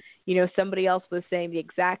because, you know, somebody else was saying the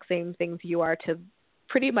exact same things you are to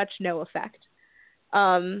pretty much no effect.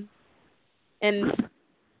 And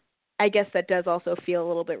I guess that does also feel a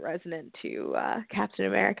little bit resonant to Captain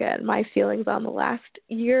America and my feelings on the last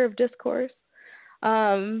year of discourse.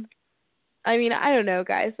 I mean, I don't know,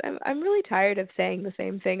 guys. I'm really tired of saying the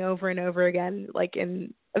same thing over and over again, like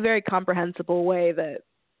in a very comprehensible way that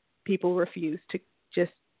people refuse to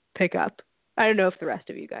just pick up. I don't know if the rest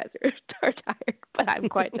of you guys are tired, but I'm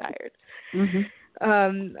quite tired.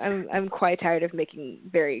 I'm quite tired of making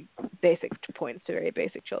very basic points to very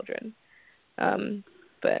basic children.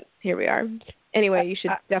 But here we are. Anyway, you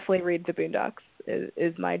should definitely read The Boondocks,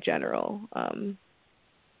 is my general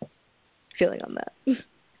feeling on that.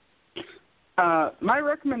 My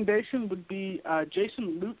recommendation would be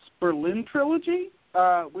Jason Lute's Berlin trilogy,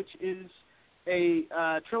 which is a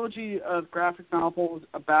trilogy of graphic novels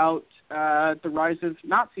about the rise of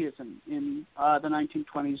Nazism in the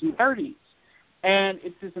 1920s and 30s. And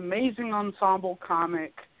it's this amazing ensemble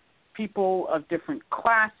comic, people of different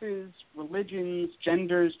classes, religions,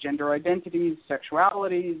 genders, gender identities,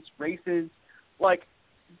 sexualities, races, like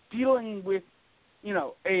dealing with, you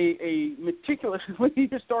know, a meticulously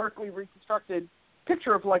historically reconstructed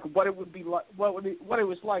picture of like what it would be like, what it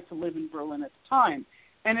was like to live in Berlin at the time.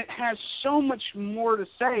 And it has so much more to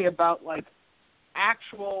say about like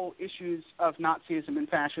actual issues of Nazism and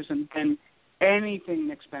fascism than anything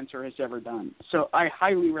Nick Spencer has ever done. So I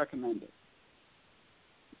highly recommend it.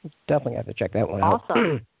 Definitely have to check that one out.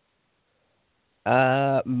 Awesome.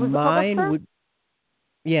 Mine would.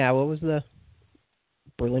 Yeah, what was the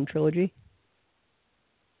Berlin trilogy?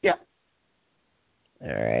 Yeah. All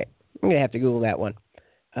right. I'm going to have to Google that one.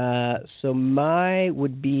 So my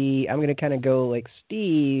would be, I'm going to kind of go like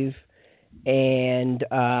Steve, and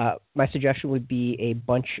my suggestion would be a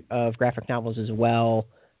bunch of graphic novels as well.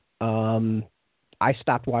 I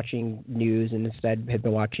stopped watching news and instead had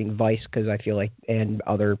been watching Vice because I feel like, and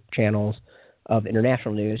other channels of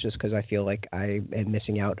international news, just because I feel like I am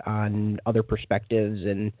missing out on other perspectives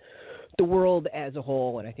and the world as a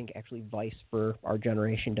whole. And I think actually Vice for our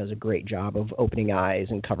generation does a great job of opening eyes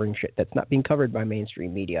and covering shit that's not being covered by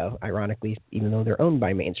mainstream media, ironically, even though they're owned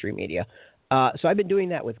by mainstream media. So I've been doing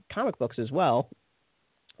that with comic books as well.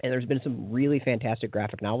 And there's been some really fantastic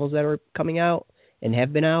graphic novels that are coming out and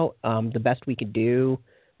have been out. The best we could do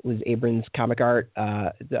was Abrams' comic art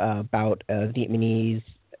about a Vietnamese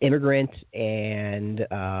immigrant and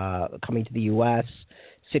coming to the U.S.,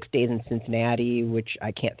 6 Days in Cincinnati, which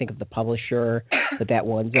I can't think of the publisher, but that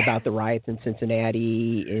one's about the riots in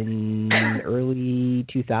Cincinnati in early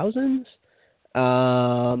 2000s.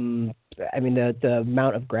 I mean, the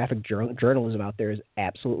amount of graphic journalism out there is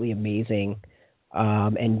absolutely amazing,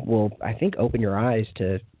 and will, I think, open your eyes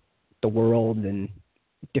to the world and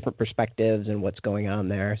different perspectives and what's going on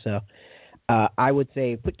there. So I would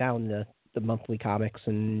say put down the monthly comics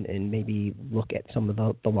and maybe look at some of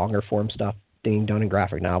the longer form stuff being done in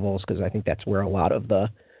graphic novels, because I think that's where a lot of the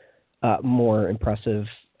more impressive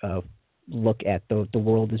look at the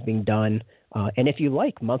world is being done. And if you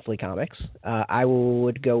like monthly comics, I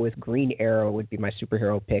would go with Green Arrow would be my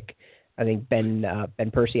superhero pick. I think Ben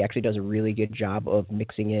Percy actually does a really good job of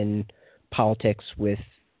mixing in politics with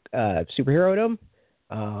superherodom,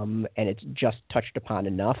 and it's just touched upon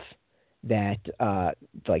enough that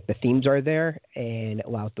like the themes are there and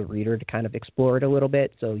allows the reader to kind of explore it a little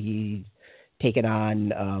bit. So he's taken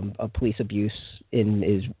on a police abuse in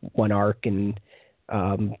his one arc and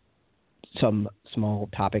some small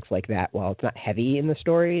topics like that. While it's not heavy in the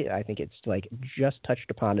story, I think it's like just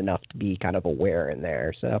touched upon enough to be kind of aware in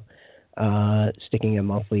there. So sticking a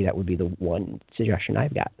monthly, that would be the one suggestion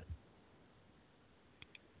I've got.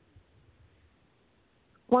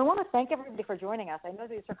 Well, I want to thank everybody for joining us. I know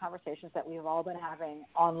these are conversations that we've all been having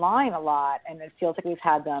online a lot, and it feels like we've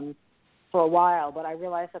had them for a while, but I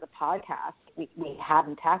realized that the podcast, we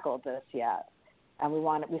hadn't tackled this yet. And we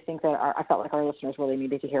think that I felt like our listeners really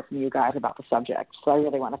needed to hear from you guys about the subject. So I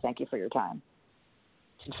really want to thank you for your time.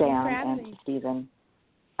 Sam and Steven.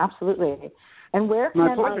 Absolutely. And where can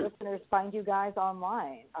our listeners find you guys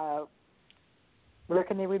online? Where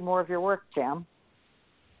can they read more of your work, Jam?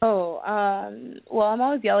 Well, I'm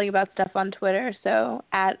always yelling about stuff on Twitter, so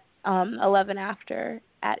at 11after,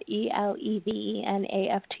 at ELEVNAFTER.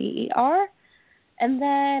 And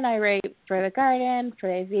then I write for The Garden, for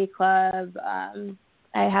AVClub.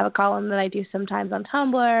 I have a column that I do sometimes on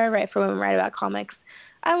Tumblr, write for Women Write About Comics.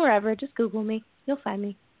 I'm wherever. Just Google me. You'll find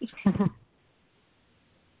me. You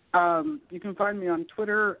can find me on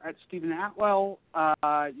Twitter at Steven Attewell.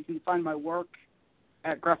 You can find my work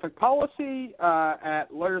at Graphic Policy, at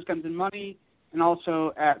Lawyers, Guns, and Money, and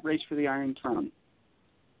also at Race for the Iron Throne.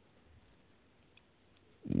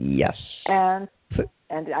 Yes. And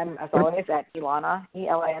I'm, as always, at Elana,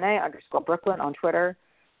 ELANA_Brooklyn on Twitter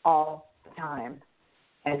all the time.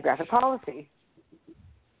 And Graphic Policy.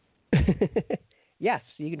 Yes,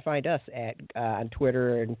 you can find us at on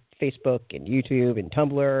Twitter and Facebook and YouTube and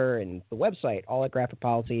Tumblr and the website, all at Graphic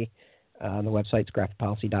Policy. The website's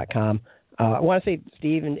graphicpolicy.com. I want to say,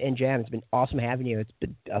 Steve and Jam, it's been awesome having you. It's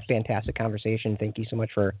been a fantastic conversation. Thank you so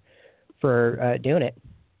much for doing it.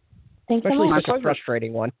 Thanks Especially so much. such a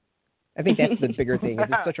frustrating one. I think that's the bigger thing.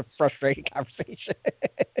 It's such a frustrating conversation.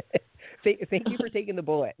 Thank you for taking the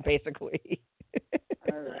bullet, basically.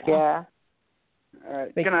 All right. Yeah. All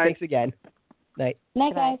right. Good night. Thanks again. Night.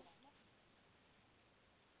 Night, guys.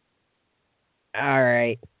 All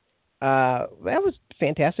right. That was a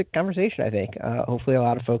fantastic conversation, I think. Hopefully a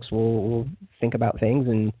lot of folks will think about things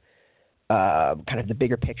and kind of the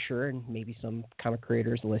bigger picture, and maybe some comic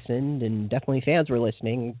creators listened, and definitely fans were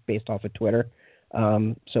listening based off of Twitter.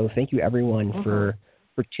 So thank you, everyone, for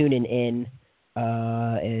tuning in.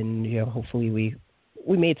 And hopefully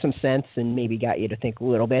we made some sense and maybe got you to think a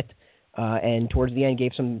little bit. And towards the end,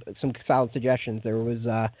 gave some solid suggestions. There was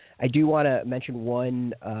I do want to mention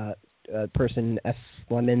one person, S.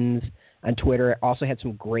 Lemons on Twitter, also had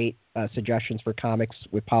some great suggestions for comics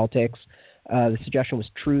with politics. The suggestion was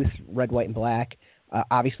Truth, Red, White, and Black.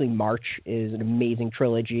 Obviously, March is an amazing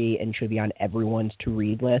trilogy and should be on everyone's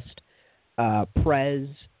to-read list. Prez,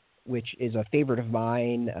 which is a favorite of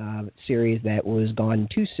mine, series that was gone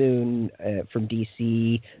too soon from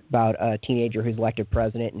DC, about a teenager who's elected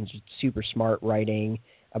president and just super smart writing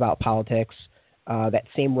about politics. That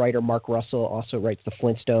same writer, Mark Russell, also writes The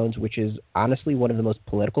Flintstones, which is honestly one of the most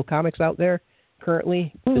political comics out there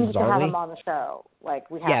currently. We need to have him on the show.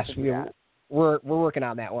 We have to do that. We're working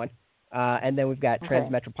on that one. And then we've got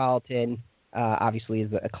Transmetropolitan, obviously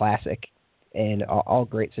is a classic, and all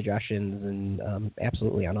great suggestions, and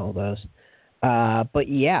absolutely on all those. But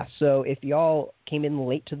yeah, so if y'all came in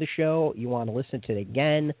late to the show, you want to listen to it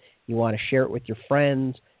again, you want to share it with your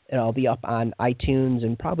friends, it'll be up on iTunes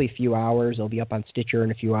in probably a few hours. It'll be up on Stitcher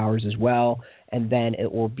in a few hours as well. And then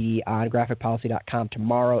it will be on graphicpolicy.com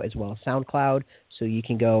tomorrow, as well as SoundCloud. So you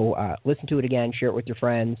can go listen to it again, share it with your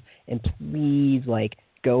friends, and please,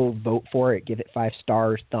 go vote for it. Give it 5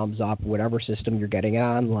 stars, thumbs up, whatever system you're getting it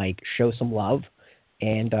on. Show some love,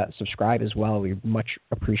 and subscribe as well. We much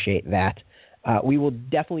appreciate that. We will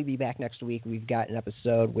definitely be back next week. We've got an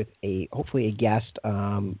episode with hopefully a guest.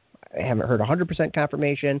 I haven't heard 100%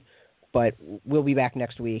 confirmation, but we'll be back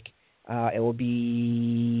next week. It will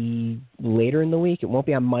be later in the week. It won't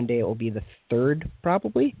be on Monday. It will be the 3rd,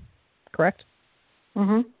 probably. Correct?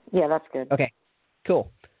 Mm-hmm. Yeah, that's good. Okay, cool.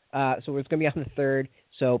 So it's going to be on the 3rd.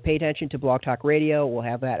 So pay attention to Blog Talk Radio. We'll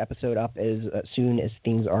have that episode up as soon as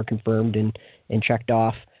things are confirmed and checked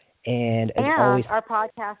off. And always, our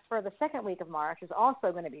podcast for the second week of March is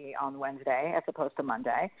also going to be on Wednesday as opposed to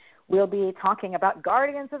Monday. We'll be talking about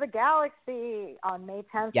Guardians of the Galaxy on May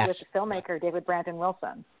 10th with the filmmaker David Brandon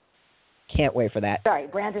Wilson. Can't wait for that. Sorry,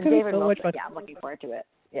 Brandon David Wilson. Yeah, I'm looking forward to it.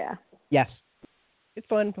 Yeah. Yes. It's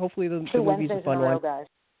fun. Hopefully the movie's a fun one. Guys.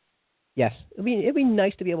 Yes. It'd be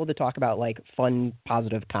nice to be able to talk about fun,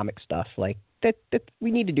 positive comic stuff. That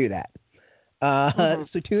we need to do that.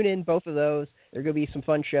 So tune in both of those. There are going to be some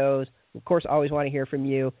fun shows. Of course, always want to hear from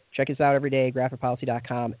you. Check us out every day,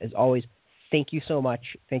 graphicpolicy.com. As always, thank you so much.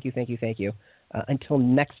 Thank you, thank you, thank you. Until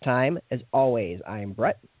next time, as always, I'm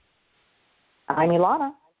Brett. I'm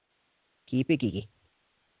Elana. Keep it geeky.